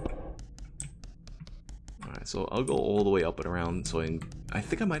 Alright, so I'll go all the way up and around so I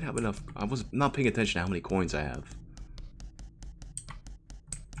think I might have enough. I was not paying attention to how many coins I have.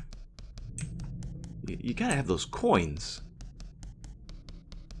 You gotta have those coins.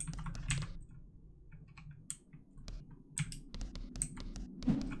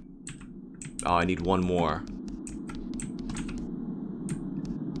 Oh, I need one more.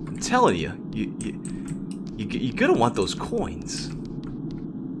 I'm telling you, you're gonna want those coins.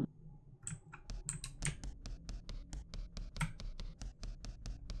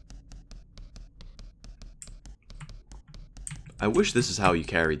 I wish this is how you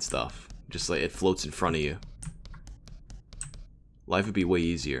carried stuff. Just like it floats in front of you. Life would be way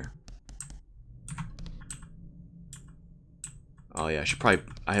easier. Oh yeah,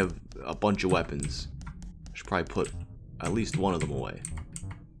 I have a bunch of weapons. I should probably put at least one of them away.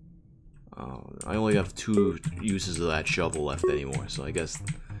 I only have 2 uses of that shovel left anymore, so I guess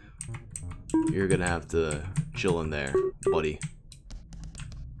you're gonna have to chill in there, buddy.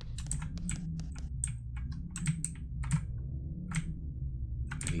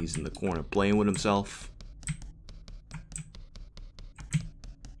 He's in the corner playing with himself.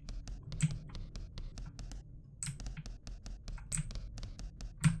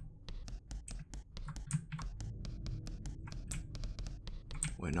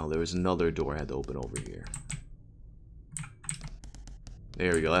 Wait, no, there was another door I had to open over here.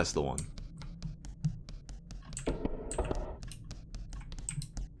 There we go, that's the one.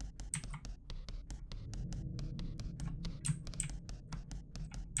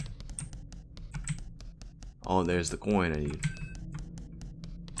 Oh, there's the coin I need.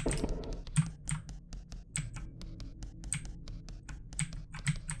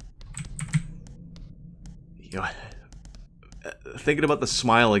 You know, thinking about the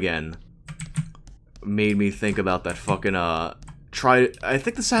smile again made me think about that fucking I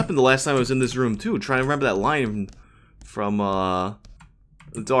think this happened the last time I was in this room too. Trying to remember that line from The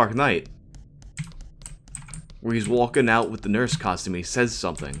Dark Knight, where he's walking out with the nurse costume. He says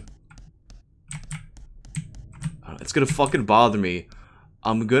something. It's gonna fucking bother me.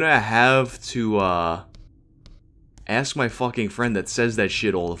 I'm gonna have to ask my fucking friend that says that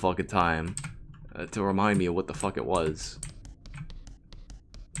shit all the fucking time to remind me of what the fuck it was.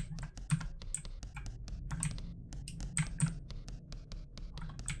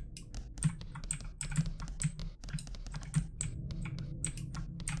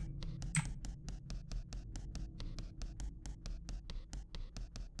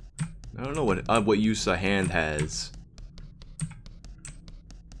 I don't know what use a hand has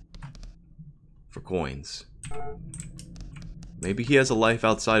for coins. Maybe he has a life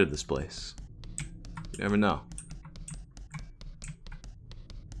outside of this place. You never know.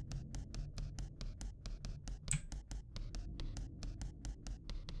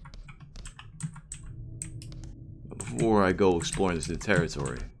 Before I go exploring this new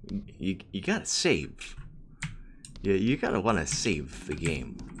territory, you gotta save. Yeah, you gotta want to save the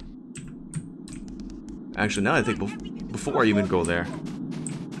game. Actually, now I think before I even go there.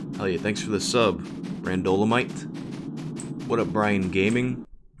 Hell yeah, thanks for the sub, Randolamite. What up, Brian Gaming?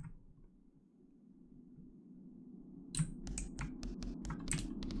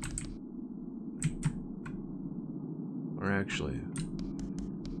 Or actually,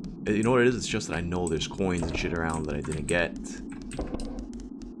 you know what it is? It's just that I know there's coins and shit around that I didn't get.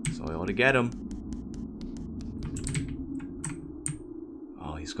 So I ought to get them.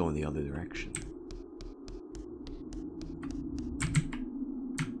 Oh, he's going the other direction.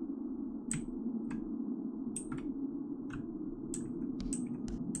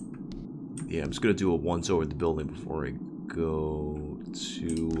 Yeah, I'm just gonna do a once over the building before I go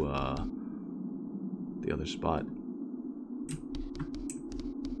to the other spot.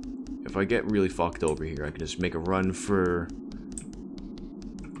 If I get really fucked over here, I can just make a run for...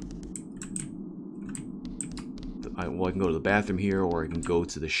 Well, I can go to the bathroom here, or I can go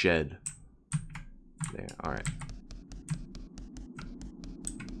to the shed. There, alright.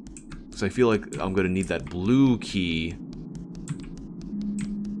 So I feel like I'm gonna need that blue key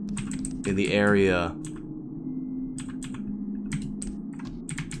in the area.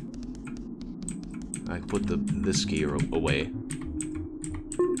 I put this key away.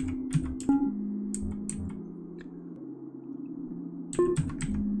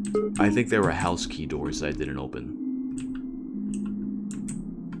 I think there were house key doors that I didn't open.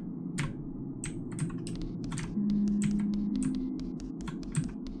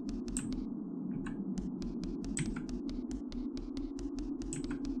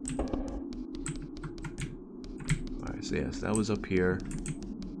 So yes, that was up here.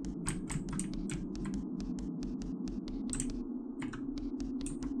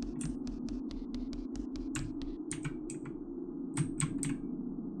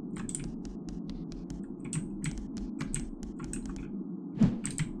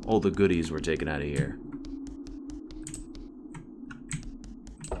 All the goodies were taken out of here.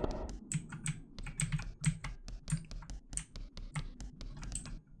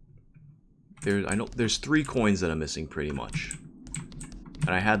 I know there's 3 coins that I'm missing pretty much. And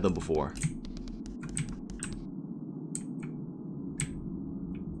I had them before.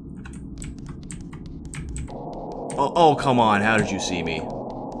 Oh, come on. How did you see me?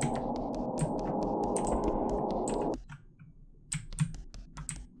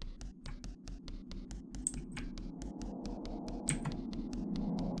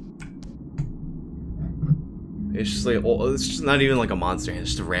 It's just like, oh, it's just not even like a monster.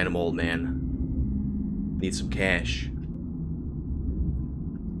 It's just a random old man. Need some cash.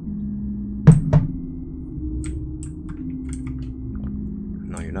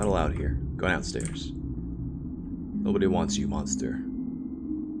 No, you're not allowed here. Go downstairs. Nobody wants you, monster.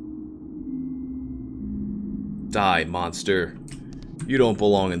 Die, monster. You don't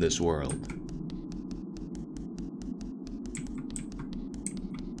belong in this world.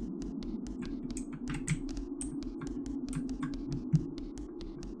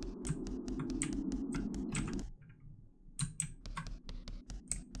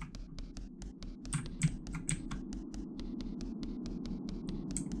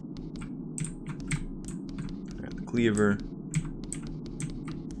 Cleaver.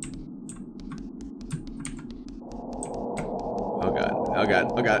 Oh god, oh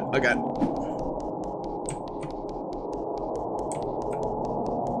god, oh god, oh god.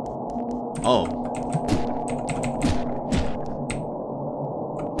 Oh.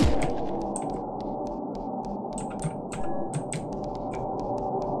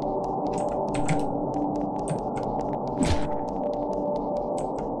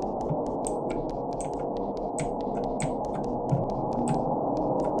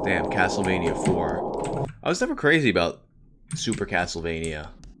 Damn, Castlevania 4. I was never crazy about Super Castlevania.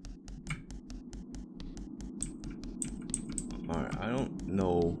 Alright, I don't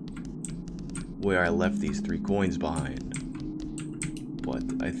know where I left these 3 coins behind. But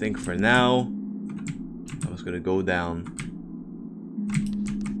I think for now, I'm just gonna go down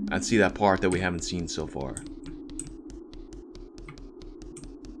and see that part that we haven't seen so far.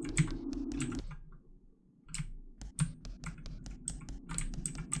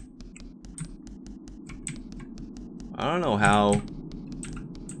 I don't know how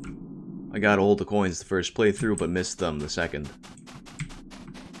I got all the coins the first playthrough, but missed them the second.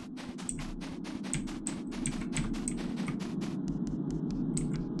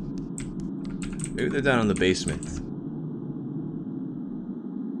 Maybe they're down in the basement.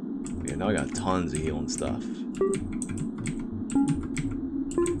 Yeah, now I got tons of healing stuff.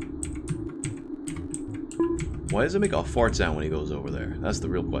 Why does it make a fart sound when he goes over there? That's the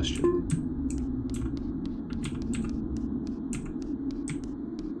real question.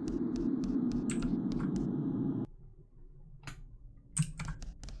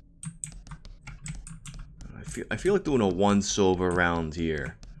 I feel like doing a once-over round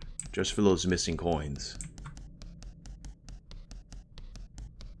here, just for those missing coins.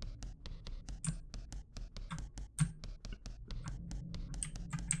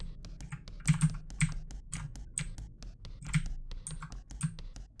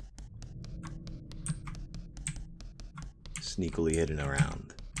 Sneakily hidden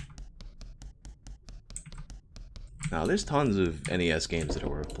around. Now, there's tons of NES games that are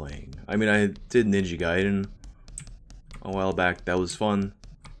worth playing. I mean, I did Ninja Gaiden a while back. That was fun.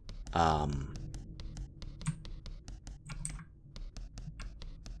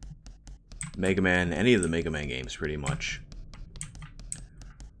 Mega Man, any of the Mega Man games, pretty much.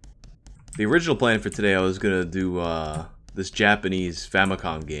 The original plan for today, I was gonna do this Japanese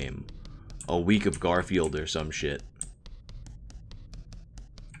Famicom game, A Week of Garfield or some shit.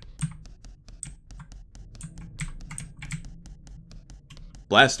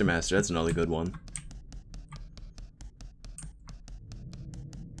 Blaster Master, that's another good one.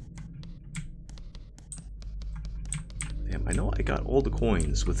 Damn, I know I got all the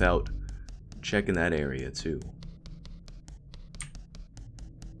coins without checking that area too.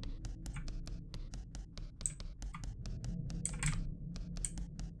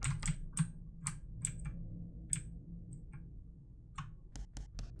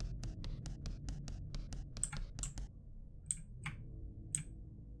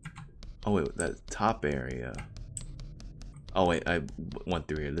 Oh wait, that top area. Oh wait, I went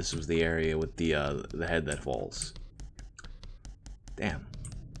through here. This was the area with the head that falls. Damn.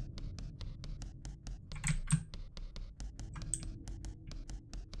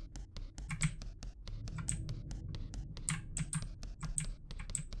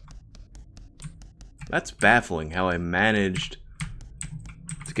 That's baffling how I managed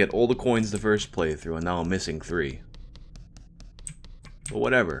to get all the coins the first playthrough and now I'm missing 3. But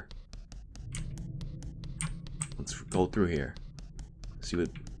whatever. Let's go through here. See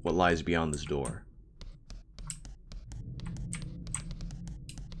what lies beyond this door.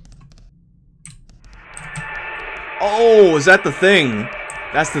 Oh, is that the thing?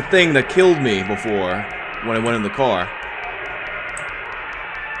 That's the thing that killed me before when I went in the car.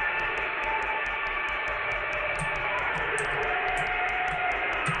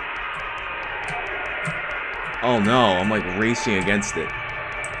 Oh no, I'm like racing against it.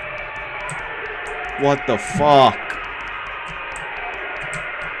 What the fuck?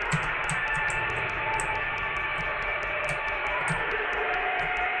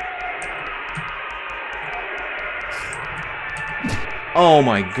 Oh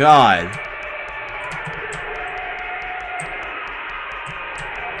my god.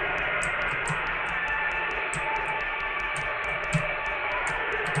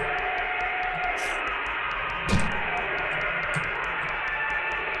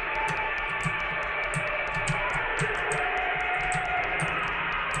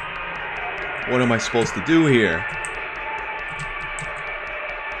 What am I supposed to do here?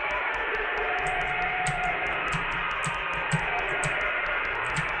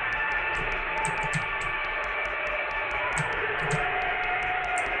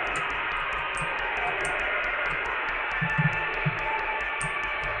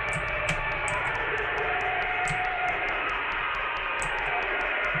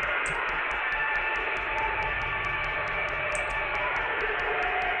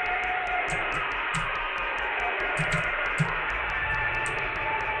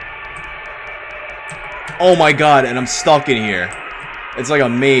 Oh my god, and I'm stuck in here. It's like a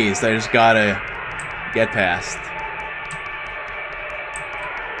maze that I just gotta get past.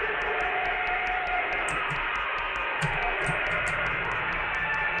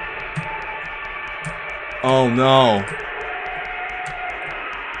 Oh no.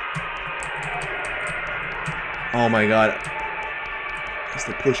 Oh my god. I guess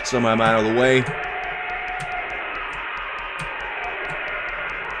they pushed some of them out of the way.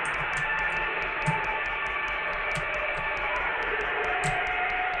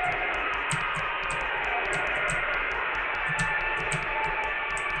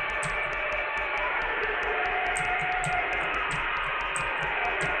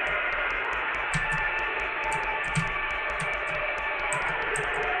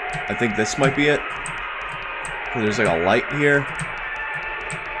 I think this might be it. There's like a light here.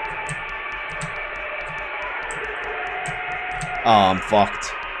 Oh, I'm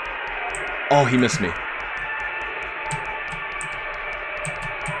fucked. Oh, he missed me.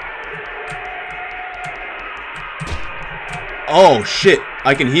 Oh, shit.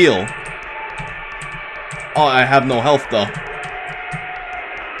 I can heal. Oh, I have no health, though.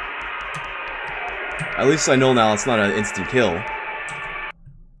 At least I know now it's not an instant kill.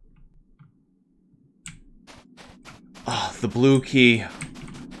 Oh, the blue key.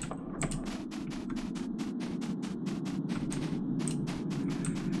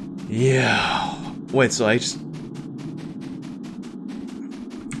 Yeah. Wait, so I just...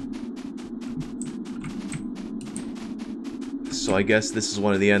 So I guess this is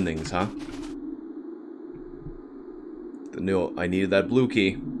one of the endings, huh? I needed that blue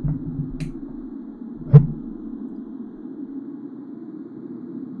key.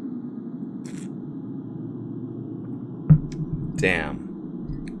 Damn.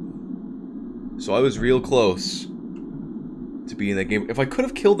 So I was real close to being in that game. If I could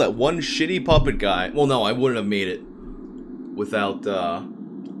have killed that one shitty puppet guy... Well, no, I wouldn't have made it without,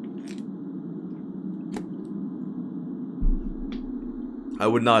 I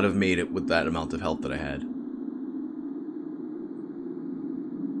would not have made it with that amount of health that I had.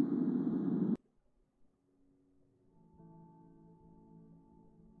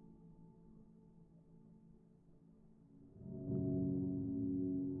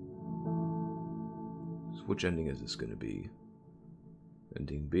 So which ending is this going to be?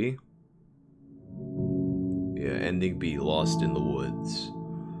 Ending B? Yeah, ending B, Lost in the Woods.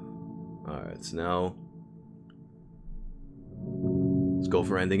 Alright, so now... let's go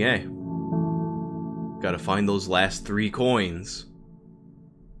for ending A. Gotta find those last 3 coins.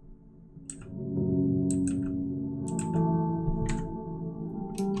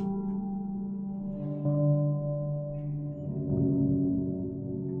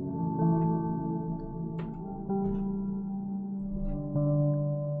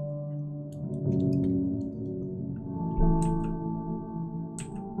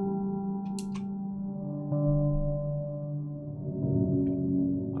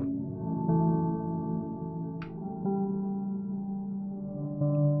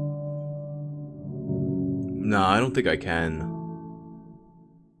 don't think I can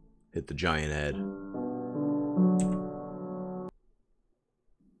hit the giant head.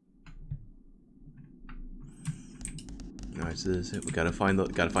 Alright, so this is it. We gotta find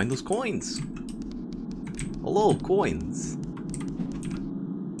those coins. Hello, coins.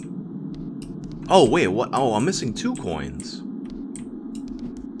 Oh wait, what? Oh, I'm missing 2 coins.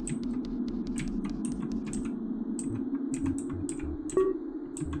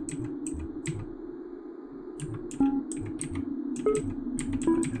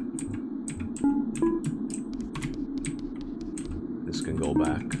 This can go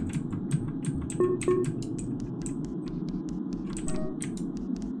back.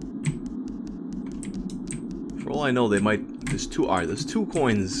 For all I know, they might. There's 2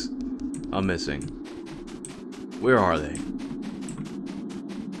 coins I'm missing. Where are they?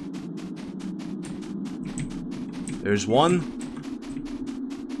 There's 1.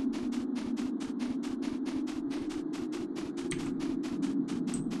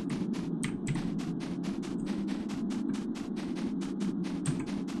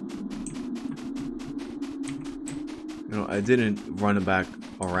 You know, I didn't run it back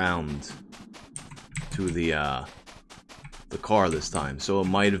around to the car this time, so it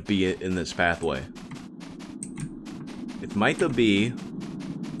might have been in this pathway. It might have be.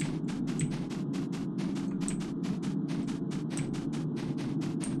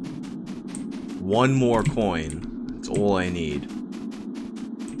 One more coin. That's all I need.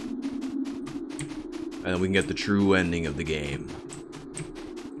 And then we can get the true ending of the game.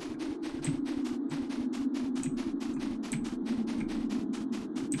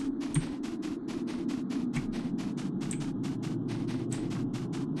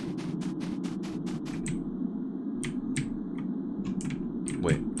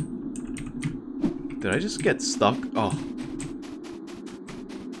 Did I just get stuck? Oh.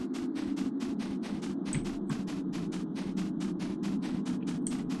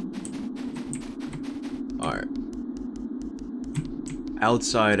 Alright.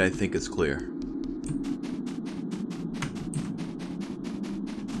 Outside, I think it's clear.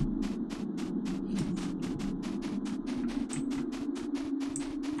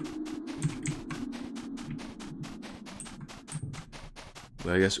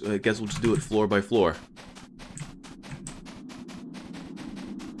 I guess we'll just do it floor by floor.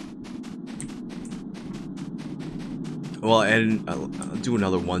 Well, and I'll do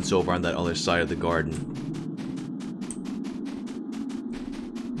another once over on that other side of the garden.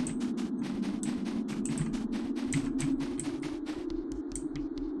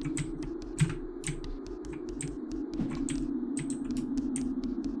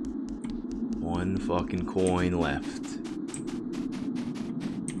 One fucking coin left.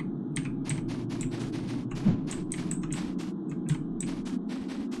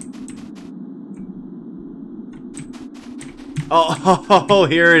 Oh,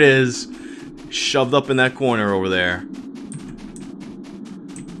 here it is. Shoved up in that corner over there.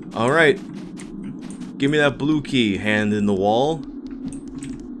 Alright. Give me that blue key, hand in the wall.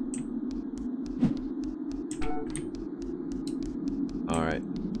 Alright.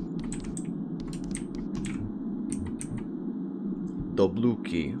 The blue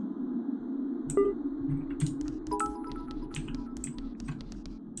key.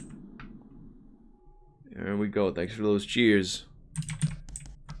 There we go. Thanks for those cheers.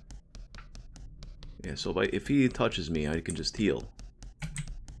 Yeah, so if he touches me, I can just heal.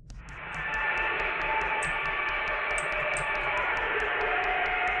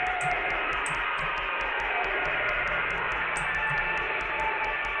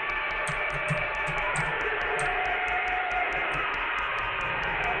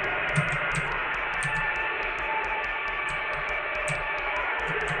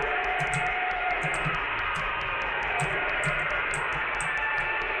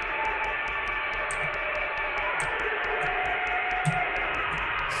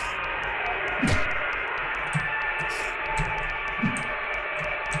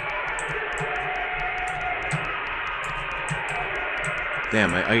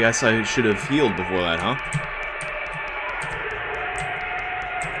 Damn, I guess I should have healed before that, huh?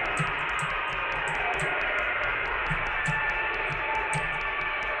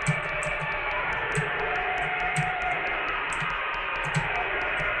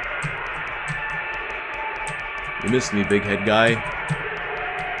 You missed me, big head guy.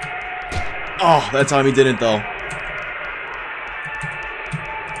 Oh, that time he didn't, though.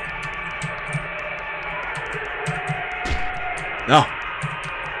 No.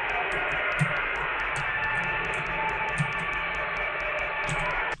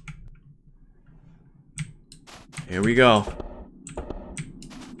 Here we go.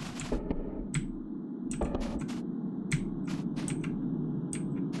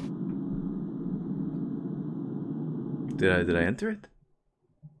 Did I enter it?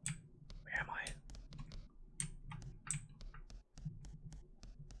 Where am I?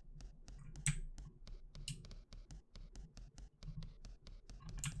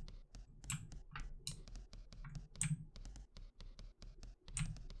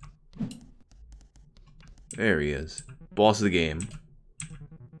 There he is. Boss of the game.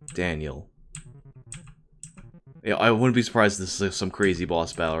 Daniel. Yeah, I wouldn't be surprised if this is some crazy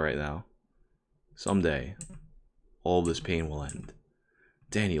boss battle right now. Someday, all of this pain will end.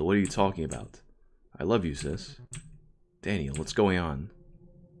 Daniel, what are you talking about? I love you, sis. Daniel, what's going on?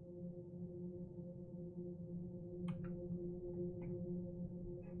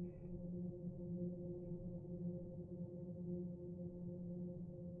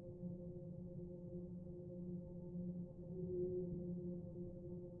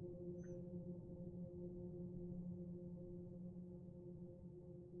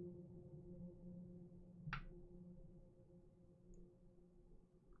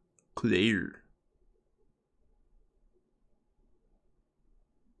 Clear.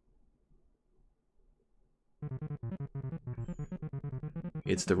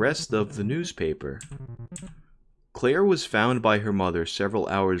 It's the rest of the newspaper. Claire was found by her mother several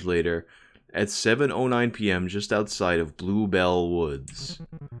hours later at 7:09 p.m. just outside of Bluebell Woods.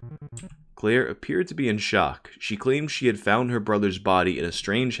 Claire appeared to be in shock. She claimed she had found her brother's body in a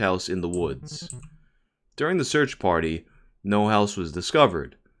strange house in the woods. During the search party, no house was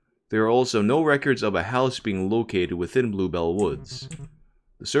discovered. There are also no records of a house being located within Bluebell Woods.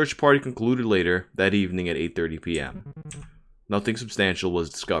 The search party concluded later that evening at 8:30 p.m. Nothing substantial was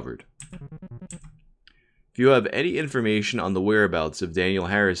discovered. If you have any information on the whereabouts of Daniel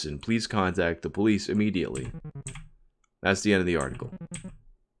Harrison, please contact the police immediately. That's the end of the article. ...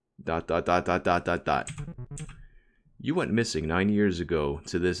 You went missing 9 years ago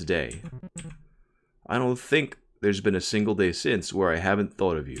to this day. I don't think there's been a single day since where I haven't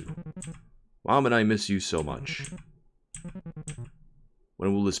thought of you. Mom and I miss you so much.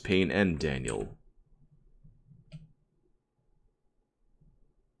 When will this pain end, Daniel?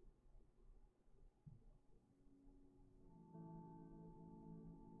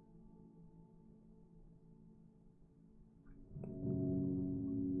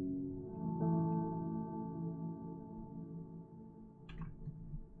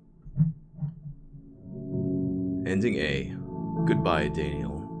 Ending A. Goodbye,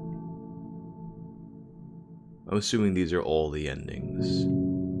 Daniel. I'm assuming these are all the endings.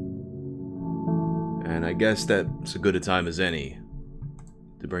 And I guess that's as good a time as any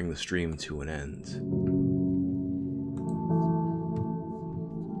to bring the stream to an end.